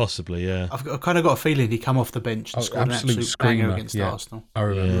 Possibly, yeah. I've kind of got a feeling he come off the bench and scored an absolute banger against Arsenal. I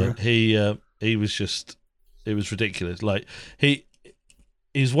remember. Yeah, he was just, it was ridiculous. Like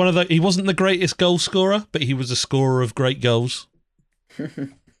he's one of the. He wasn't the greatest goal scorer, but he was a scorer of great goals.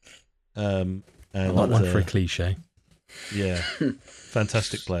 And Not one for a cliche. Yeah,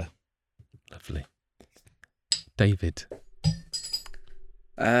 fantastic player. Lovely. David.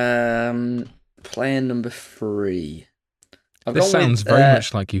 Player number 3. This sounds very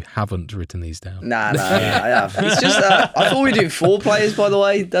much like you haven't written these down. Nah, I have. It's just I thought we were doing 4 players, by the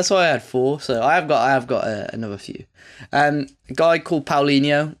way. That's why I had 4. So I have got another few. A guy called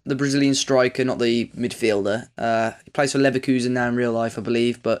Paulinho, the Brazilian striker, not the midfielder. He plays for Leverkusen now in real life, I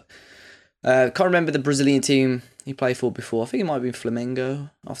believe, but can't remember the Brazilian team he played for before. I think it might have been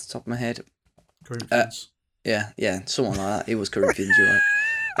Flamengo off the top of my head. Corinthians. Yeah, someone like that. It was Corinthians, you're right.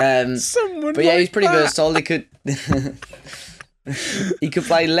 But yeah, he's pretty versatile. He could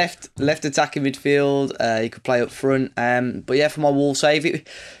play left attacking midfield. He could play up front. But yeah, for my wall save,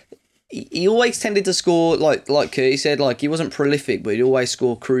 he always tended to score like Curtis said. Like he wasn't prolific, but he'd always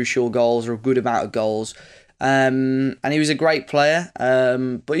score crucial goals or a good amount of goals. And he was a great player.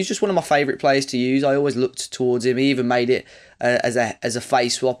 But he's just one of my favourite players to use. I always looked towards him. He even made it as a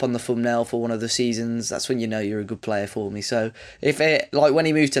face swap on the thumbnail for one of the seasons. That's when you know you're a good player for me. So when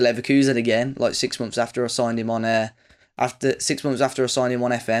he moved to Leverkusen again, like 6 months after I signed him on after 6 months after I signed him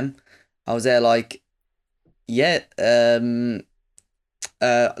on FM, I was there like, yeah,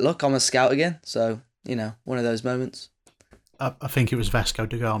 look, I'm a scout again. So, you know, one of those moments. I think it was Vasco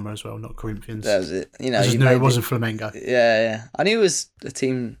da Gama as well, not Corinthians. That was it. You know, I just knew it wasn't Flamengo. Yeah. I knew it was a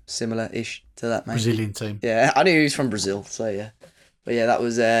team similar-ish to that, mate. Brazilian team. Yeah, I knew he was from Brazil, so yeah. But yeah, that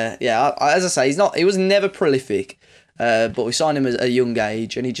was, as I say, he was never prolific, but we signed him at a young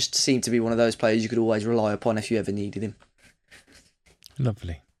age, and he just seemed to be one of those players you could always rely upon if you ever needed him.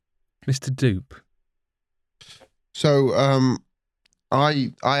 Lovely. Mr. Dupe. So, I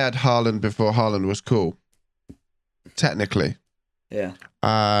had Haaland before Haaland was cool. Technically. Yeah.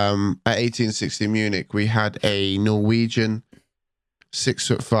 At 1860 Munich, we had a Norwegian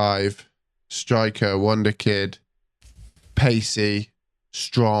 6'5" striker, wonder kid, pacey,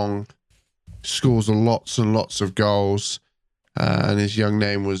 strong, scores lots and lots of goals, and his young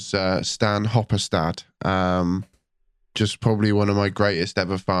name was Stan Hopperstad. Just probably one of my greatest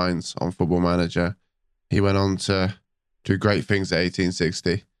ever finds on Football Manager. He went on to do great things at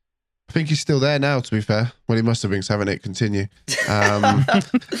 1860. I think he's still there now, to be fair. Well, he must have been 7, 8, continue.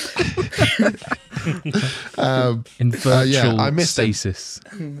 In virtual I miss stasis.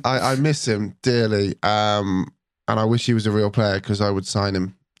 I miss him dearly. And I wish he was a real player because I would sign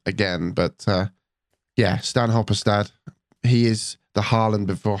him again. But Stan Hopperstad, he is the Haaland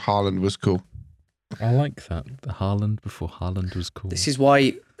before Haaland was cool. I like that. The Haaland before Haaland was cool. This is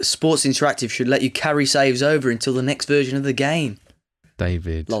why Sports Interactive should let you carry saves over until the next version of the game.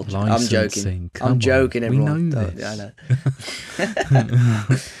 David, I'm joking. I'm joking, everyone. We know this. Yeah, I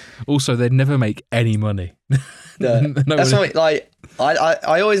know. Also, they'd never make any money. No, that's what, like,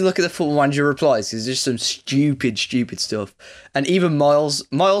 I always look at the Football Manager replies because there's just some stupid stuff. And even Miles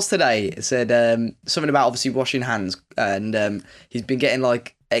today said something about obviously washing hands, and he's been getting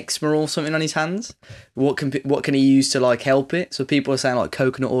like eczema or something on his hands. What can he use to like help it? So people are saying like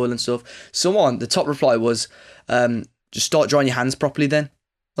coconut oil and stuff. The top reply was, just start drying your hands properly then. I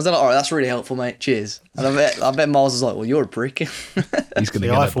was like, all right, that's really helpful, mate. Cheers. And I bet Miles was like, well, you're a prick. He's going to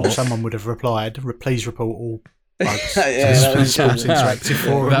get I that thought ball. someone would have replied, please report all bugs. Yeah, Interactive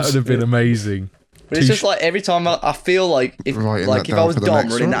forums. That would have been amazing. But it's just like every time I feel like if Writing I that was down for the Dom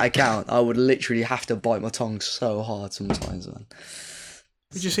next running one. that account, I would literally have to bite my tongue so hard sometimes, man.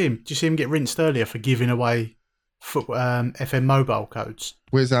 Did you see him? Did you see him get rinsed earlier for giving away FM mobile codes?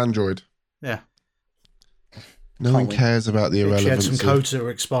 Where's Android? Yeah. No one cares about the She had irrelevance. some codes that were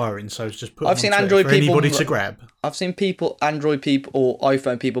expiring, so it's just put I've them seen on Twitter Android for people- anybody to grab. I've seen Android people or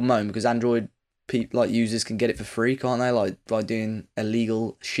iPhone people moan because Android users can get it for free, can't they? Like by doing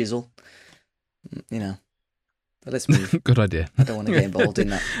illegal shizzle, you know. But let's move. Good idea. I don't want to get involved in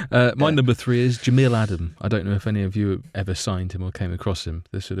that. My number 3 is Jamil Adam. I don't know if any of you ever signed him or came across him.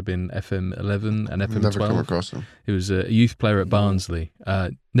 This would have been FM 11 and FM 12. Never come across him. He was a youth player at Barnsley.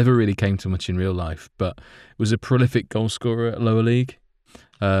 Never really came to much in real life, but was a prolific goal scorer at lower league.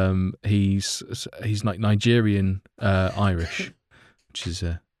 He's like Nigerian Irish, which is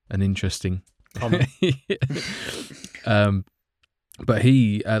an interesting. But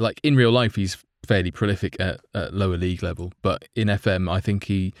he like in real life he's fairly prolific at lower league level, but in FM I think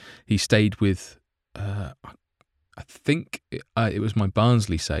he stayed with I think it was my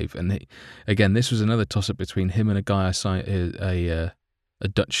Barnsley save, and again this was another toss up between him and a guy I signed a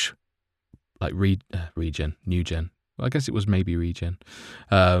Dutch like regen new gen. Well, I guess it was maybe regen,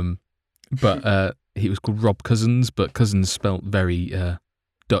 but he was called Rob Cousins, but Cousins spelt very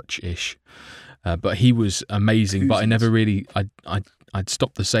Dutch-ish. But he was amazing. But I never really I'd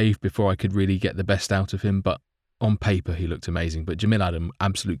stopped the save before I could really get the best out of him. But on paper he looked amazing. But Jamil Adam,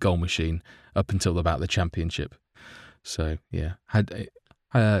 absolute goal machine up until about the championship. So yeah,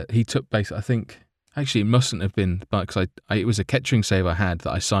 he took base. I think actually it mustn't have been, because it was a Kettering save I had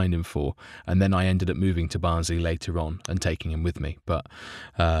that I signed him for, and then I ended up moving to Barnsley later on and taking him with me. But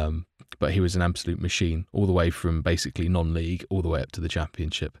he was an absolute machine all the way from basically non-league all the way up to the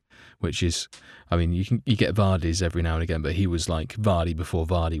championship, which is, I mean, you get Vardy's every now and again, but he was like Vardy before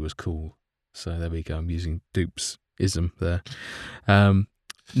Vardy was cool. So there we go. I'm using Dupes-ism there.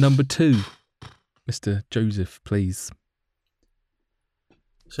 Number 2, Mr. Joseph, please.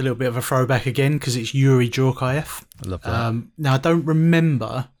 It's a little bit of a throwback again because it's Yuri Djorkaeff. I love that. Now, I don't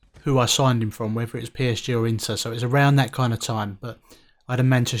remember who I signed him from, whether it was PSG or Inter, so it was around that kind of time, but I had a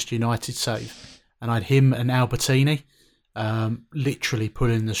Manchester United save, and I had him and Albertini literally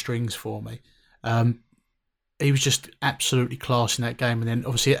pulling the strings for me. He was just absolutely class in that game, and then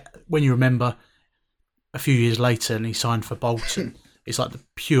obviously when you remember a few years later and he signed for Bolton, it's like the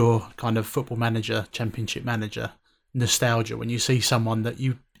pure kind of football manager, championship manager nostalgia when you see someone that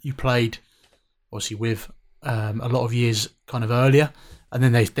you played obviously with a lot of years kind of earlier, and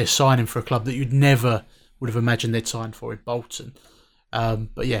then they're signing for a club that you'd never would have imagined they'd sign for in Bolton.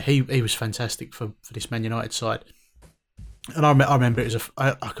 But yeah, he was fantastic for this Man United side. And I remember it was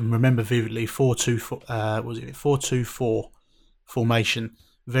I can remember vividly 4-2-4 formation,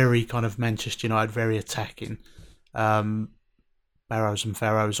 very kind of Manchester United, very attacking, Barrows and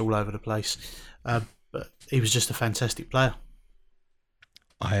Farrows all over the place. But he was just a fantastic player.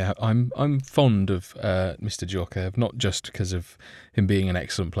 I'm fond of Mr. Djorkaeff, not just because of him being an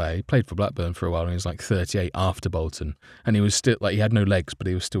excellent player. He played for Blackburn for a while, and he was like 38 after Bolton, and he was still like, he had no legs, but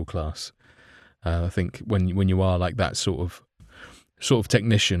he was still class. I think when you are like that sort of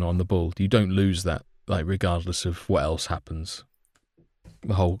technician on the ball, you don't lose that, like regardless of what else happens.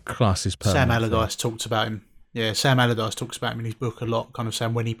 The whole class is permanent. Sam Allardyce talks about him. Yeah, Sam Allardyce talks about him in his book a lot, kind of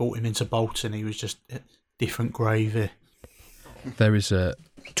saying when he brought him into Bolton, he was just different gravy. There is a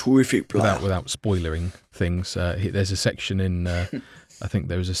terrific player. Without spoilering things, there's a section in I think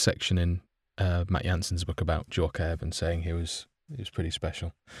there was a section in Matt Jansen's book about Djorkaeff and saying he was pretty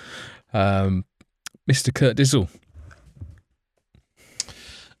special. Mr. Kurt Dizzle.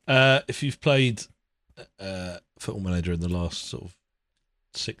 If you've played Football Manager in the last sort of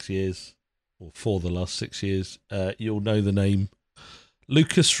 6 years, or for the last 6 years, you'll know the name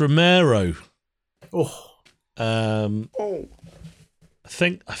Lucas Romero. I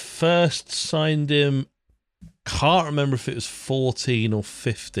think I first signed him, can't remember if it was 14 or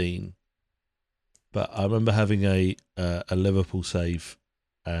 15, but I remember having a Liverpool save,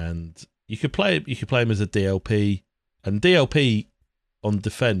 and you could play him as a DLP, and DLP on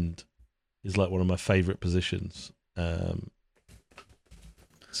defend is like one of my favourite positions.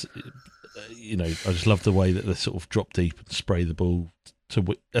 You know, I just love the way that they sort of drop deep and spray the ball to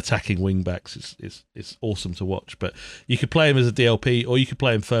attacking wing backs. It's awesome to watch. But you could play him as a DLP, or you could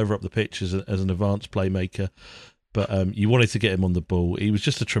play him further up the pitch as an advanced playmaker. But you wanted to get him on the ball. He was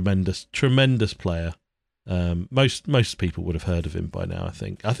just a tremendous player. Most people would have heard of him by now. I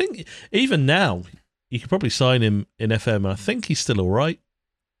think even now you could probably sign him in FM, and I think he's still all right.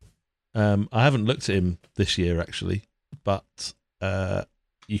 I haven't looked at him this year actually, but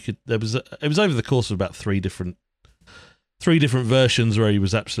you could. It was over the course of about three different versions where he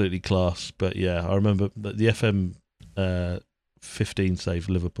was absolutely class. But yeah, I remember the FM 15 save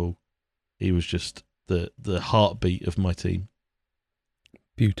Liverpool. He was just the heartbeat of my team.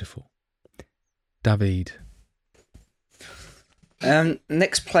 Beautiful. David.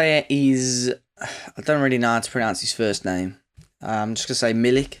 Next player is, I don't really know how to pronounce his first name. I'm just going to say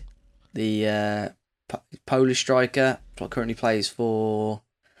Milik, the Polish striker, currently plays for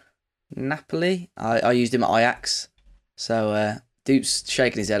Napoli. I used him at Ajax. So Dupe's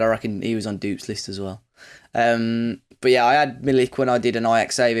shaking his head. I reckon he was on Dupe's list as well. But yeah, I had Milik when I did an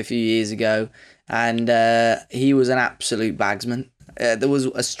Ajax save a few years ago, and he was an absolute bagsman. There was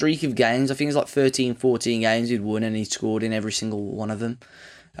a streak of games, I think it was like 13, 14 games he'd won, and he scored in every single one of them.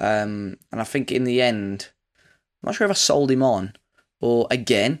 And I think in the end, I'm not sure if I sold him on, or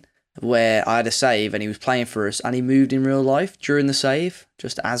again, where I had a save and he was playing for us, and he moved in real life during the save,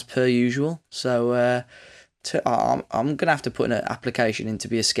 just as per usual. So I'm going to have to put an application in to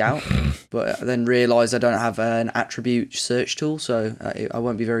be a scout, but then realise I don't have an attribute search tool, so I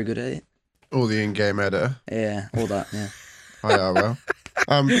won't be very good at it. Or the in-game editor. Yeah, all that, yeah. IRL.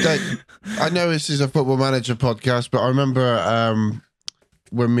 Dave, I know this is a Football Manager podcast, but I remember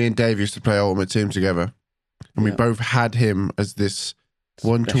when me and Dave used to play Ultimate Team together, and we both had him as this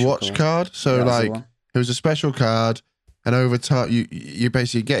one-to-watch card. So, like, it was a special card, and over time, you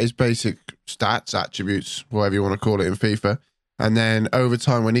basically get his basic stats, attributes, whatever you want to call it in FIFA, and then over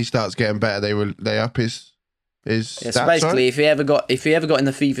time, when he starts getting better, they up his stats. So basically, right? if he ever got in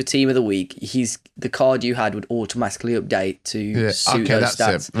the FIFA Team of the Week, the card you had would automatically update to suit those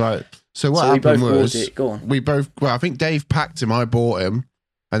stats. It. Right. So what happened was Go on. we both. Well, I think Dave packed him. I bought him.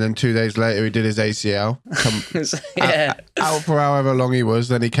 And then 2 days later, he did his ACL. Out for however long he was.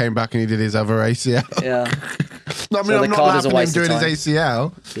 Then he came back and he did his other ACL. Yeah. No, I mean, I'm not laughing at him doing his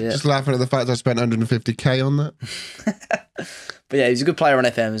ACL. Yeah. Just laughing at the fact I spent 150k on that. But yeah, he's a good player on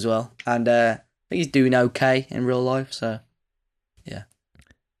FM as well. And I think he's doing okay in real life. So, yeah.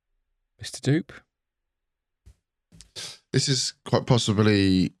 Mr. Dupe? This is quite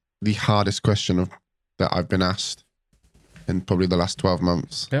possibly the hardest question that I've been asked in probably the last 12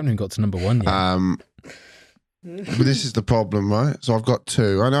 months. We haven't even got to number one yet. But this is the problem, right? So I've got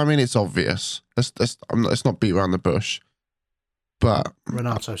two. I mean, it's obvious. Let's not beat around the bush. But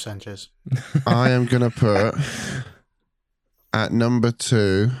Renato Sanchez. I am going to put at number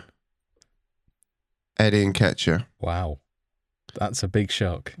 2 Eddie Nketiah. Wow. That's a big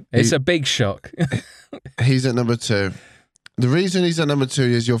shock. It's a big shock. He's at number 2. The reason he's at number 2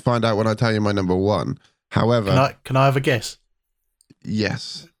 is you'll find out when I tell you my number 1. However... Can I have a guess?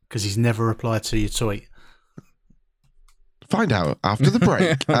 Yes. Because he's never replied to your tweet. Find out after the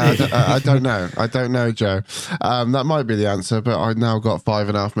break. I don't know. I don't know, Joe. That might be the answer, but I've now got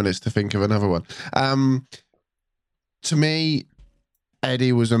 5.5 minutes to think of another one. To me,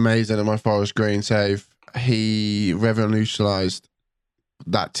 Eddie was amazing at my Forest Green save. He revolutionised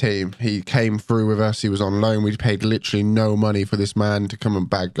that team. He came through with us. He was on loan. We paid literally no money for this man to come and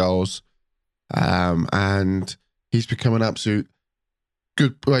bag goals. And he's become an absolute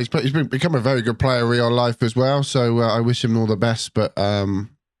good. Well, he's become a very good player in real life as well. So I wish him all the best. But I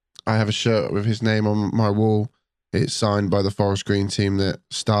have a shirt with his name on my wall. It's signed by the Forest Green team that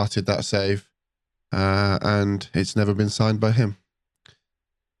started that save, and it's never been signed by him.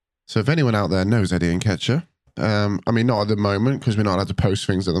 So if anyone out there knows Eddie Nketiah, I mean, not at the moment because we're not allowed to post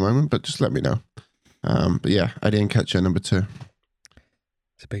things at the moment, but just let me know. But yeah, Eddie Nketiah, number 2.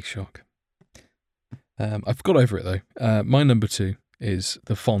 It's a big shock. I've got over it though. My number 2 is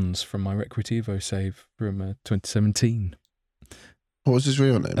the Fonz from my Recreativo save from 2017. What was his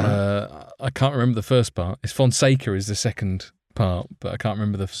real name? I can't remember the first part. It's Fonseca is the second part, but I can't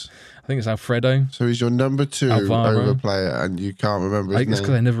remember I think it's Alfredo. So he's your number 2 Alvaro. over player, and you can't remember his I think it's name.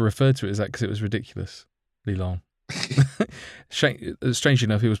 because I never referred to it as that because it was ridiculously long. Strangely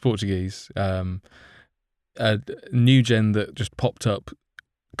enough, he was Portuguese. A new gen that just popped up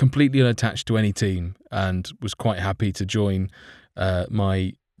completely unattached to any team and was quite happy to join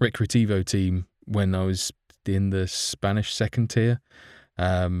my Recreativo team when I was in the Spanish second tier.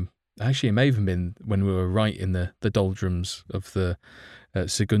 Actually, it may have been when we were right in the doldrums of the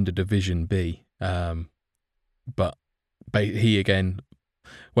Segunda Division B. But he again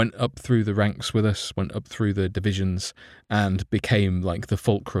went up through the ranks with us, went up through the divisions, and became like the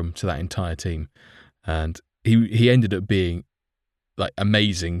fulcrum to that entire team. And he ended up being like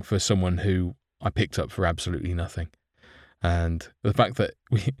amazing for someone who I picked up for absolutely nothing. And the fact that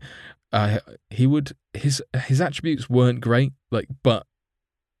his attributes weren't great, but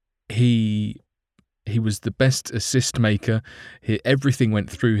he was the best assist maker. Everything went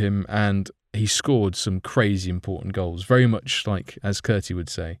through him, and he scored some crazy important goals. Very much like, as Curtie would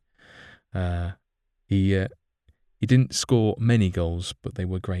say, he didn't score many goals, but they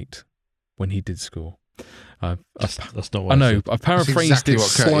were great when he did score. That's not what I know. I paraphrased exactly it what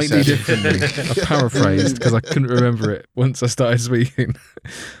Curtie slightly said. differently. I paraphrased because I couldn't remember it once I started speaking.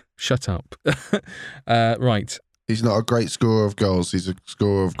 Shut up. Right. He's not a great scorer of goals. He's a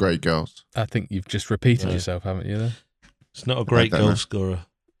scorer of great goals. I think you've just repeated yourself, haven't you? There. It's not a great goal scorer.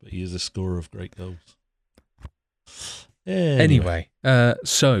 but he is a scorer of great goals. Anyway,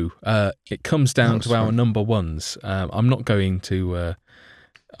 so it comes down to our number ones. I'm not going to.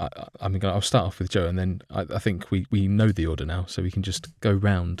 I'll start off with Joe, and then I think we know the order now, so we can just go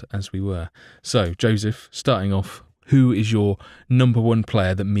round as we were. So, Joseph, starting off, who is your number one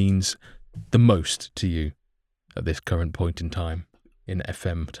player that means the most to you at this current point in time in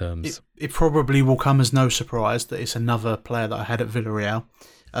FM terms? It probably will come as no surprise that it's another player that I had at Villarreal,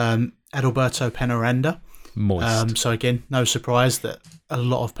 Adalberto Peñaranda. Moist. So again, no surprise that a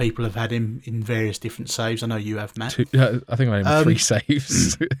lot of people have had him in various different saves. I know you have, Matt. I think I had 3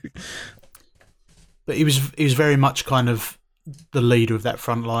 saves. But he was very much kind of the leader of that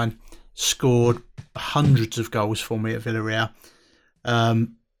front line. Scored hundreds of goals for me at Villarreal.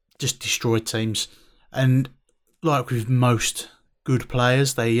 Just destroyed teams. And like with most good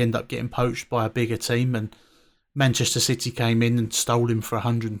players, they end up getting poached by a bigger team. And Manchester City came in and stole him for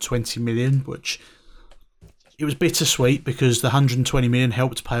 120 million, which... It was bittersweet because the 120 million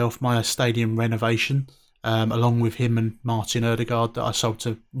helped pay off my stadium renovation, along with him and Martin Ødegaard that I sold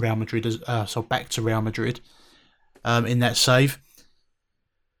to Real Madrid, sold back to Real Madrid, in that save.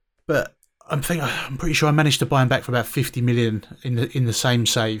 But I'm pretty sure I managed to buy him back for about 50 million in the same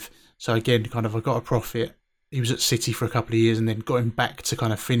save. So again, kind of I got a profit. He was at City for a couple of years and then got him back to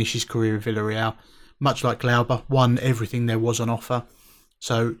kind of finish his career at Villarreal, much like Glauber, won everything there was on offer.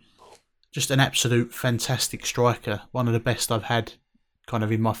 So. Just an absolute fantastic striker. One of the best I've had kind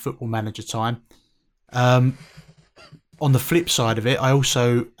of in my Football Manager time. On the flip side of it, I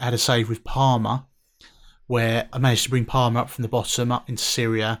also had a save with Parma where I managed to bring Parma up from the bottom up into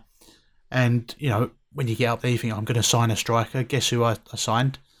Serie A. And, you know, when you get up there, you think, I'm going to sign a striker. Guess who I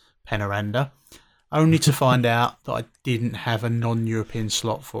signed? Peñaranda. Only to find out that I didn't have a non-European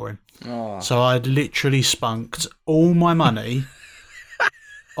slot for him. Oh. So I'd literally spunked all my money...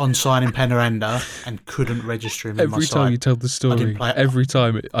 on signing Peñaranda and couldn't register him in my side. Every time you tell the story, every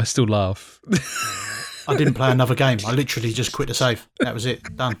time I still laugh. I didn't play another game. I literally just quit the save. That was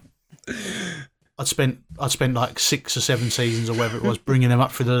it. Done. I'd spent like 6 or 7 seasons or whatever it was bringing them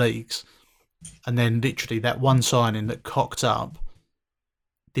up through the leagues, and then literally that one signing that cocked up,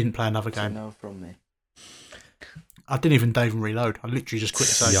 didn't play another game. No from me. I didn't even reload. I literally just quit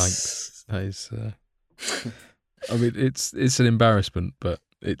the save. Yikes! That is. I mean, it's an embarrassment, but.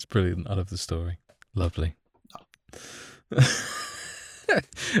 It's brilliant. I love the story. Lovely.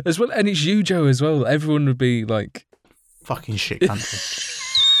 As well, and it's you, Joe, as well. Everyone would be like... Fucking shit country.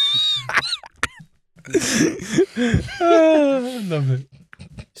 I love it.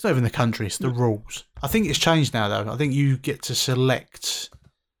 It's not even the country, it's the rules. I think it's changed now, though. I think you get to select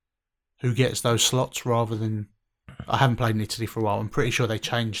who gets those slots rather than... I haven't played in Italy for a while. I'm pretty sure they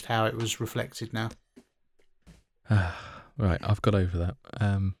changed how it was reflected now. Right, I've got over that.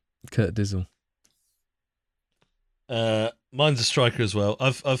 Kurt Dizzle. Mine's a striker as well.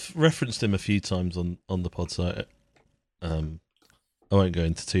 I've referenced him a few times on the pod site. I won't go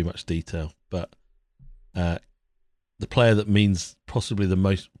into too much detail, but the player that means possibly the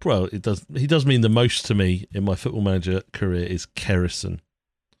most, well, he does mean the most to me in my Football Manager career is Kerrison.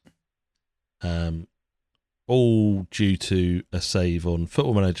 All due to a save on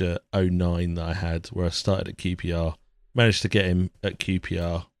Football Manager 09 that I had where I started at QPR. Managed to get him at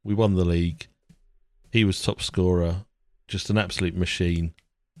QPR. We won the league. He was top scorer. Just an absolute machine.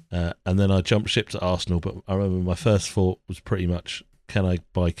 And then I jumped ship to Arsenal. But I remember my first thought was pretty much, can I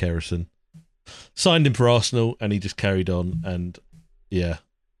buy Kerrison? Signed him for Arsenal and he just carried on. And yeah,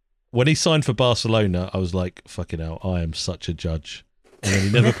 when he signed for Barcelona, I was like, fucking hell, I am such a judge. And then he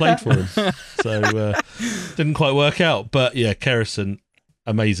never played for him. So didn't quite work out. But yeah, Kerrison,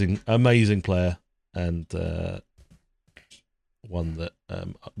 amazing player. And... one that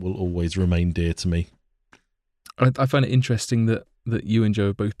will always remain dear to me. I find it interesting that you and Joe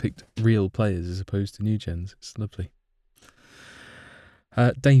have both picked real players as opposed to new gens. It's lovely.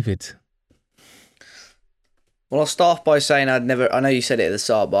 David. Well, I'll start by saying I know you said it at the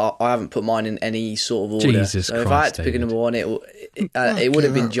start, but I haven't put mine in any sort of order. Jesus so Christ, if I had to pick a David. number one, it would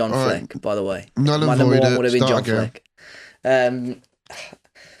have been John Fleck, by the way. Null My number avoid one it. would have been John Start Fleck.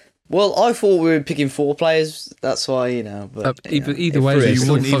 Well, I thought we were picking 4 players. That's why, you know. But either way, So you you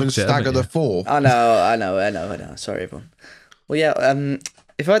still wouldn't even fucked it, stagger haven't the you? 4. I know. Sorry, everyone. Well, yeah.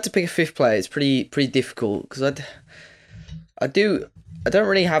 If I had to pick a 5th player, it's pretty difficult because I don't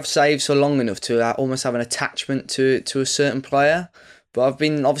really have saves for long enough to almost have an attachment to a certain player. But I've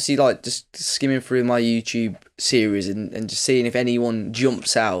been obviously like just skimming through my YouTube series and just seeing if anyone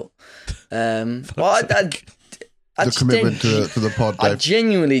jumps out. The commitment to the pod, Dave. I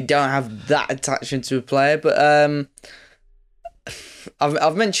genuinely don't have that attachment to a player, but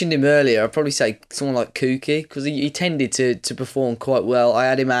I've mentioned him earlier. I'd probably say someone like Kuki, because he tended to perform quite well. I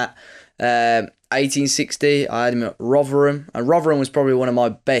had him at 1860. I had him at Rotherham, and Rotherham was probably one of my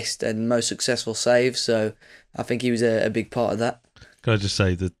best and most successful saves. So I think he was a big part of that. Can I just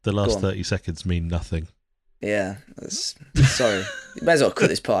say that the last 30 seconds mean nothing? Yeah, sorry. You may as well cut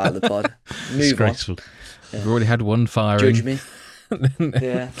this part out of the pod. Move on. Yeah. We've already had one firing. Judge me.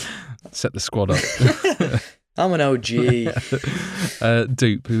 Yeah. Set the squad up. I'm an OG.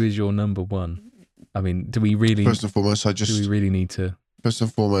 Dupe, who is your number one? I mean, do we really? First and foremost, I just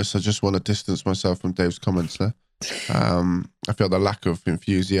want to distance myself from Dave's comments there. I feel the lack of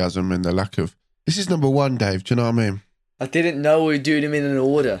enthusiasm and the lack of. This is number one, Dave. Do you know what I mean? I didn't know we were doing them in an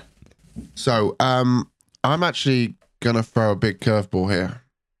order. So, I'm actually gonna throw a big curveball here.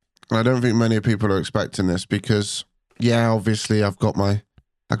 I don't think many people are expecting this because, yeah, obviously I got my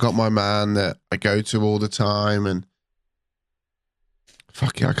man that I go to all the time, and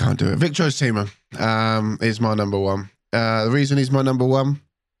fuck yeah, I can't do it. Victor Osimhen is my number one. The reason he's my number one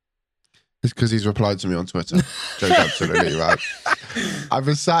is because he's replied to me on Twitter. Joke, absolutely right. I've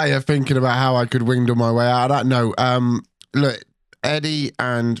been sat here thinking about how I could wingdle my way out of that. No, look, Eddie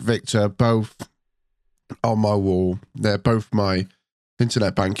and Victor both on my wall. They're both my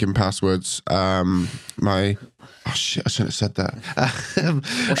internet banking passwords. Oh shit, I shouldn't have said that.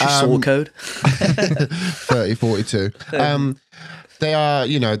 What's your sort code? 3042. They are,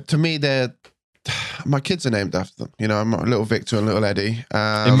 to me, they're my kids are named after them. I'm a little Victor and little Eddie.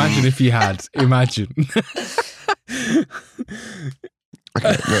 Imagine if you had. Imagine.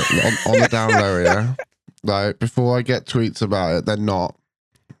 Okay, look, on the down low, yeah. Like, before I get tweets about it, they're not.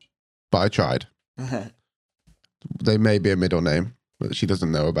 But I tried. They may be a middle name that she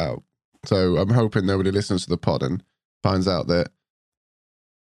doesn't know about. So I'm hoping nobody listens to the pod and finds out that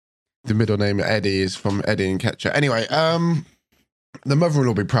the middle name Eddie is from Eddie and Ketcher. Anyway, the mother-in-law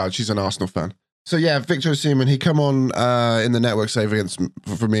will be proud. She's an Arsenal fan. So yeah, Victor Osimhen, he come on in the network save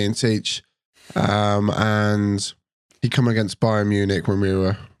for me and Teach. And he come against Bayern Munich when we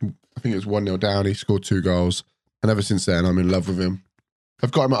were, I think it was 1-0 down. He scored 2 goals. And ever since then, I'm in love with him.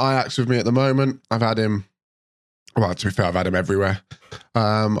 I've got him at Ajax with me at the moment. I've had him, well, to be fair, I've had him everywhere.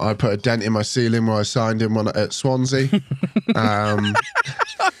 I put a dent in my ceiling where I signed him at Swansea.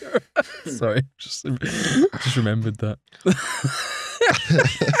 Sorry, just remembered that.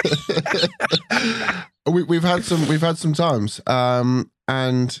 We've had some times, and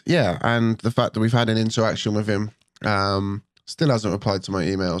the fact that we've had an interaction with him, still hasn't replied to my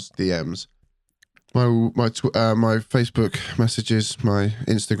emails, DMs, my Facebook messages, my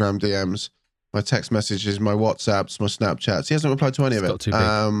Instagram DMs, my text messages, my WhatsApps, my Snapchats. He hasn't replied to any of it. Got too big.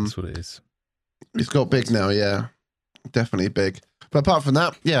 That's what it is. It's got big now, yeah, definitely big. But apart from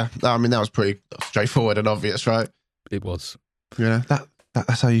that, yeah, I mean, that was pretty straightforward and obvious, right? It was. Yeah,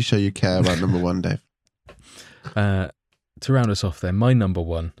 that's how you show you care about number one, Dave. To round us off then, my number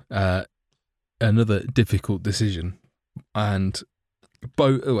one, another difficult decision, and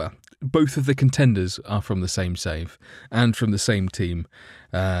both of the contenders are from the same save and from the same team,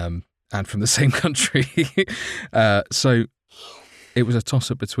 and from the same country. So it was a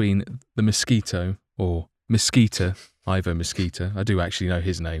toss-up between the Mosquito, or Mosquita, Ivo Mosquita, I do actually know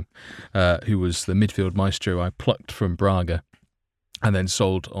his name, who was the midfield maestro I plucked from Braga and then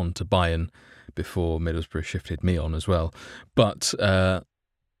sold on to Bayern before Middlesbrough shifted me on as well. But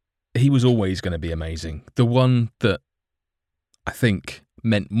he was always going to be amazing. The one that I think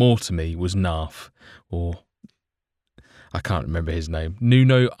meant more to me was Narf, or I can't remember his name.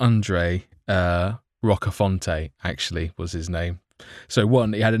 Nuno Andre Rocafonte, actually, was his name. So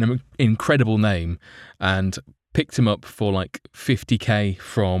one, he had an incredible name, and picked him up for like 50k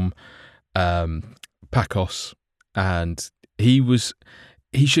from Pacos, and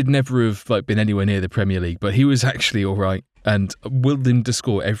he should never have been anywhere near the Premier League, but he was actually all right and willing to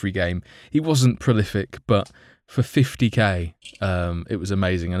score every game. He wasn't prolific, but for 50k, it was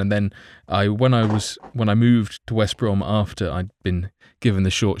amazing. And then when I moved to West Brom after I'd been given the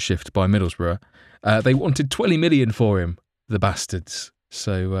short shift by Middlesbrough, they wanted 20 million for him, the bastards.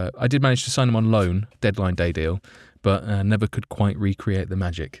 So I did manage to sign him on loan, deadline day deal, but never could quite recreate the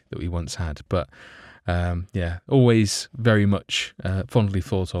magic that we once had. But always very much fondly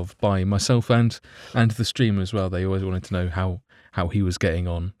thought of by myself and the streamer as well. They always wanted to know how he was getting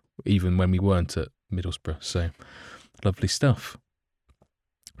on, even when we weren't at Middlesbrough. So lovely stuff.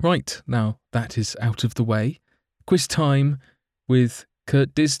 Right, now that is out of the way. Quiz time with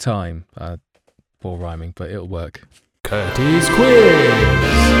Kurt Diz time. Poor rhyming, but it'll work. Kurt's Quiz!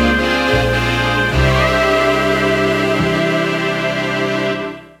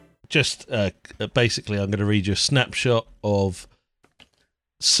 Just basically, I'm going to read you a snapshot of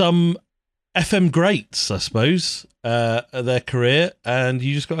some FM greats, I suppose, their career, and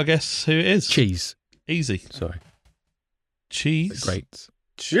you just got to guess who it is. Cheese. Easy. Sorry. Cheese. Great.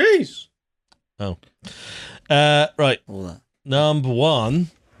 Jeez. Oh. Right. All that. Number one.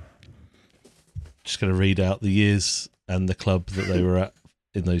 Just going to read out the years and the club that they were at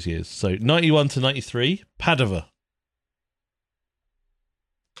in those years. So 91 to 93, Padova.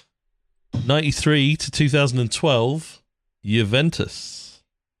 93 to 2012, Juventus.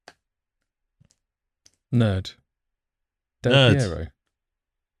 Nerd. Del Nerd. Piero.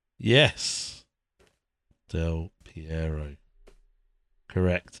 Yes. Del Piero.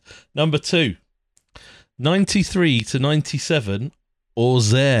 Correct. Number two, 93 to 97,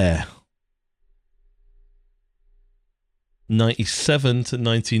 Auxerre. 97 to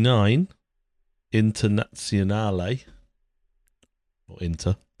 99, Internazionale. Or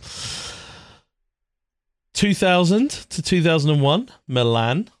Inter. 2000 to 2001,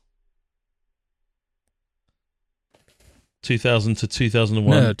 Milan. 2000 to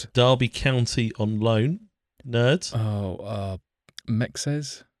 2001, Nerd. Derby County on loan. Nerds? Oh,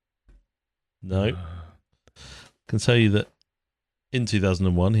 Mexes? No. Can tell you that in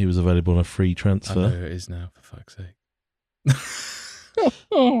 2001 he was available on a free I know transfer. who it is now, for fuck's sake.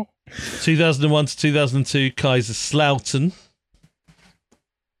 2001 to 2002, Kaiserslautern.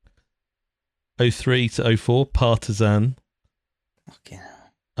 03 to 04, Partizan. Fucking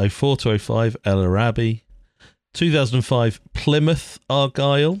hell. 04 to 05, El Arabi. 2005, Plymouth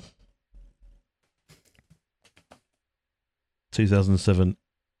Argyle. 2007,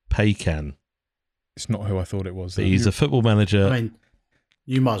 Paycan. It's not who I thought it was. But he's a football manager. I mean,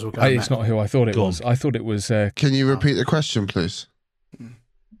 you might as well go. It's Matt. not who I thought it Go was. on. I thought it was... Can you repeat the question, please?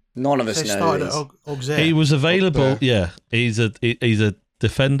 None of us They know. started Who at it is. Auxerre. He was available. Up there. Yeah, he's a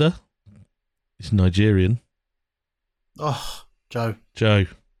defender. He's Nigerian. Oh, Joe. Joe,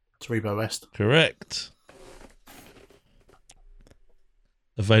 Rebo West. correct.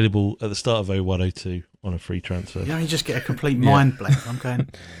 Available at the start of 0102 on a free transfer. You know, you just get a complete mind blank. I'm going.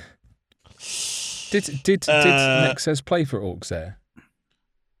 Did Mexes play for Auxerre?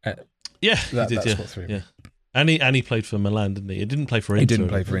 Yeah, That- he did. that's Yeah, what threw me. yeah. And he played for Milan, didn't he? He didn't play for He Inter. didn't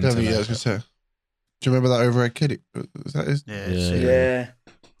play for Yeah, Inter. I no. was gonna say. Do you remember that overhead kick? Was that his? Yeah. Yeah. see.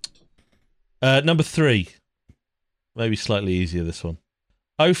 Yeah. Number three, maybe slightly easier. This one,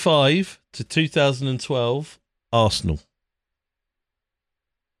 05 to 2012, Arsenal.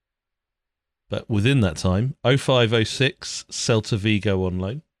 But within that time, 05-06, Celta Vigo on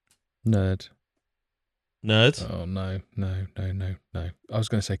loan. Nerd. Nerd. Oh, no. I was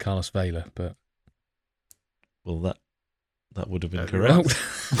going to say Carlos Vela, but... Well, that would have been Oh. correct.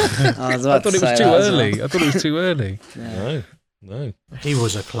 I was I about thought to it was say too that as well. early. I thought it was too early. Yeah. No. He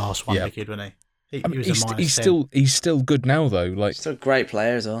was a class wonder Yeah. kid, wasn't he? I mean, was he's, a minus he's 10. still good now, though. Like, Still a great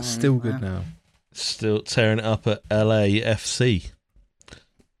player as well. still good now. Still tearing it up at LAFC.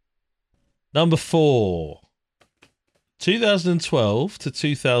 Number 4. 2012 to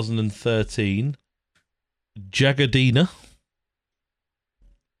 2013, Jagodina.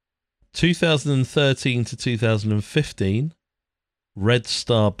 2013 to 2015, Red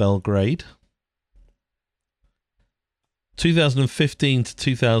Star Belgrade. 2015 to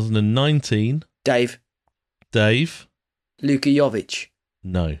 2019, Dave. Luka Jovic.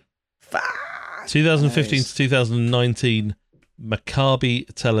 No. Fuck. 2015 Nice. to 2019,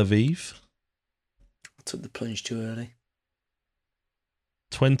 Maccabi Tel Aviv. I took the plunge too early.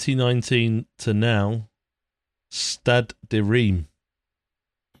 2019 to now, Stade de Reims.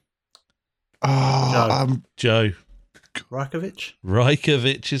 Oh, Joe. Joe, Rajkovic.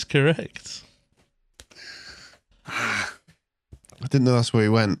 Rajkovic is correct. I didn't know that's where he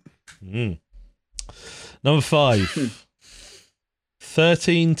went. Number 5.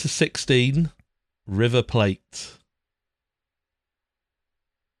 13 to 16, River Plate.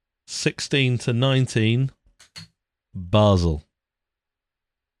 16 to 19, Basel.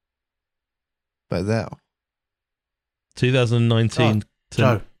 But there. 2019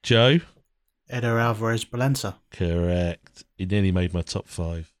 to Joe. Eder Alvarez Balenza. Correct. He nearly made my top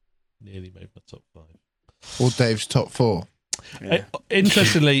 5. Or Dave's top 4. Yeah.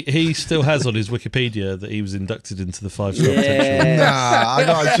 Interestingly, he still has on his Wikipedia that he was inducted into the 5-star Yeah. Nah, I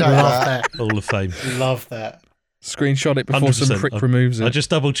gotta check Love that. that. Hall of Fame. Love that. Screenshot it before some 100%. prick removes it. I just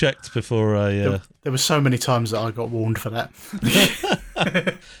double checked before I. There were so many times that I got warned for that.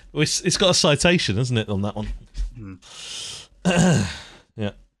 It's got a citation, hasn't it, on that one?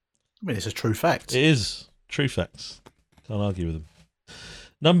 Yeah, I mean, it's a true fact. it is. True facts. Can't argue with them.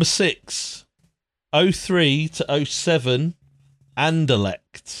 Number 6, 03 to 07,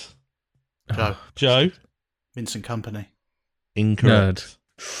 Anderlecht. Joe. Joe, Vincent Company. incorrect.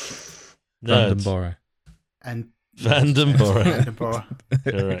 Van den Nerds. Borre. And Van den Borre. Van den Borre.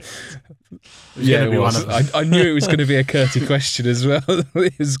 Correct. Yeah, gonna it be was. one of us. I knew it was going to be a Curty question as well.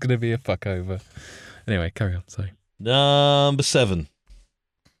 It was going to be a fuck over. Anyway, carry on. Sorry. Number 7.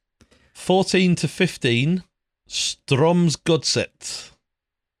 14 to 15. Stroms Godset.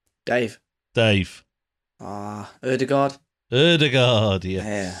 Dave. Dave. Ødegaard. Ødegaard, yes.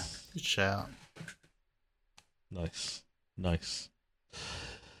 Yeah. Good shout. Nice.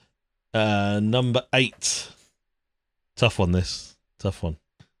 Number 8. Tough one, this. Tough one.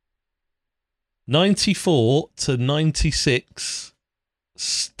 94 to 96.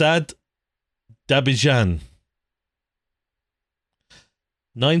 Stade d'Abidjan.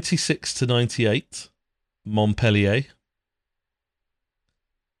 96 to 98. Montpellier.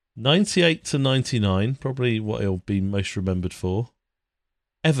 98 to 99, probably what he'll be most remembered for.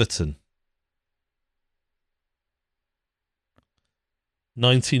 Everton.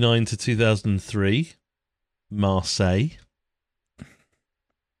 99 to 2003. Marseille.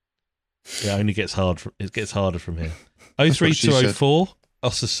 Yeah, it only gets it gets harder from here. 03 what she to 04,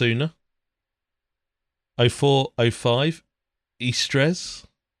 Osasuna. 04-05, Istres.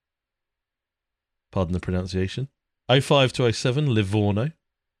 Pardon the pronunciation. 05 to 07, Livorno.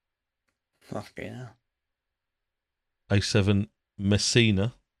 Fucking hell. 07,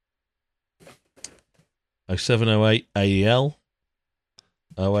 Messina. 07-08, AEL.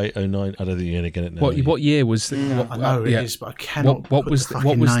 08-09, I don't think you're going to get it now. What year was? I know it is, but I cannot. What put was the what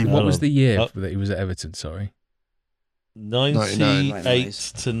fucking was name what on was it. the year Oh. that he was at Everton? Sorry. 98 99.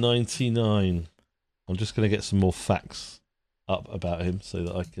 to 99. I'm just going to get some more facts up about him so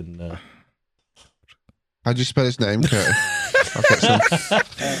that I can... How'd you spell his name, Curtis? I'll get some.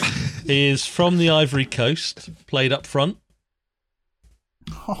 He is from the Ivory Coast, played up front.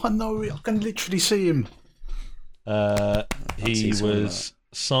 Oh, I know. I can literally see him. He see someone was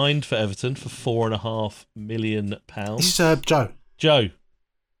signed for Everton for £4.5 million. This is Joe. Joe.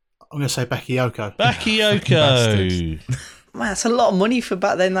 I'm going to say Bakayoko. Bakayoko. Man, that's a lot of money for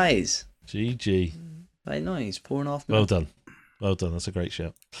back then days. GG. Very nice. $4.5 million. Well done. Well done. That's a great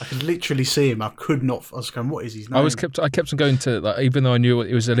shout. I can literally see him. I could not. I was going, what is his name? I kept on going to, like, even though I knew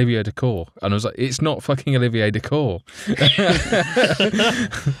it was Olivier Dacour, and I was like, it's not fucking Olivier Dacour.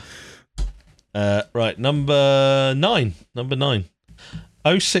 Right, number 9.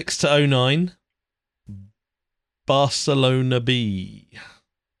 06 to 09, Barcelona B.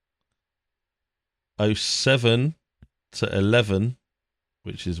 07 to 11,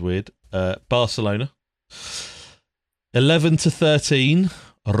 which is weird, Barcelona. 11 to 13,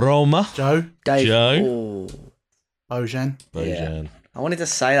 Roma. Joe. Dave. Joe. Oh. Bojan. Bojan. I wanted to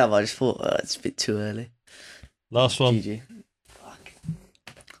say that, but I just thought it's a bit too early. Last one. GG. Fuck.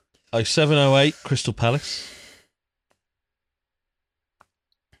 07-08, Crystal Palace.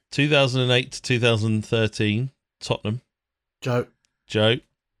 2008 to 2013, Tottenham. Joe. Joe.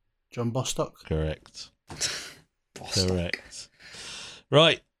 John Bostock. Correct. Correct.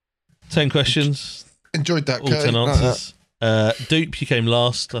 Right. 10 questions. Enjoyed that, All Curtis. 10 Like answers. Dupe, you came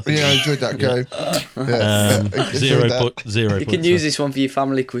last. I that. think. Yeah, I enjoyed that go. Yeah, Zero, enjoyed that. 0 You points. can use this one for your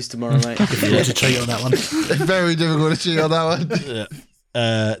family quiz tomorrow, mate. Difficult to cheat on that one. Very difficult to cheat on that one.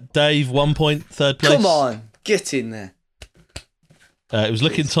 Yeah. Dave, 1 point, third place. Come on. Get in there. It was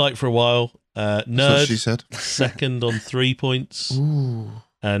looking tight for a while. That's what Nerd, she said. second on 3 points. Ooh.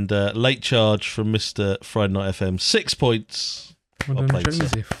 And late charge from Mr. Friday Night FM, 6 points. Well Well done, played, sir.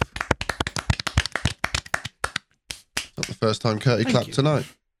 Joseph. Not the first time Curtis Thank clapped you. tonight.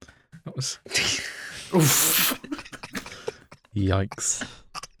 That was Oof. yikes.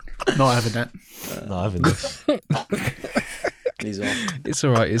 Not having that. No, I haven't. This. He's off. It's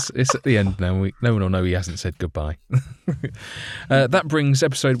all right. It's at the end now. No one will know he hasn't said goodbye. That brings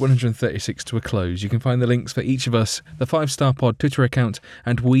episode 136 to a close. You can find the links for each of us, the 5-Star Pod Twitter account,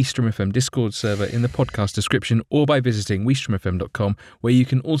 and WeStreamFM Discord server in the podcast description, or by visiting WeStreamFM.com, where you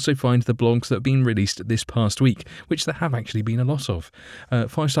can also find the blogs that have been released this past week, which there have actually been a lot of.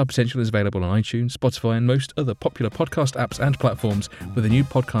 5-Star Potential is available on iTunes, Spotify, and most other popular podcast apps and platforms, with a new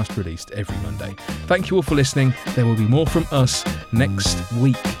podcast released every Monday. Thank you all for listening. There will be more from us next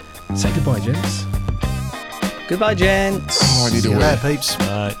week. Say goodbye, gents. Goodbye, gents. Oh, I need See a you win. later, peeps.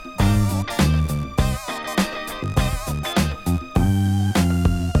 Right.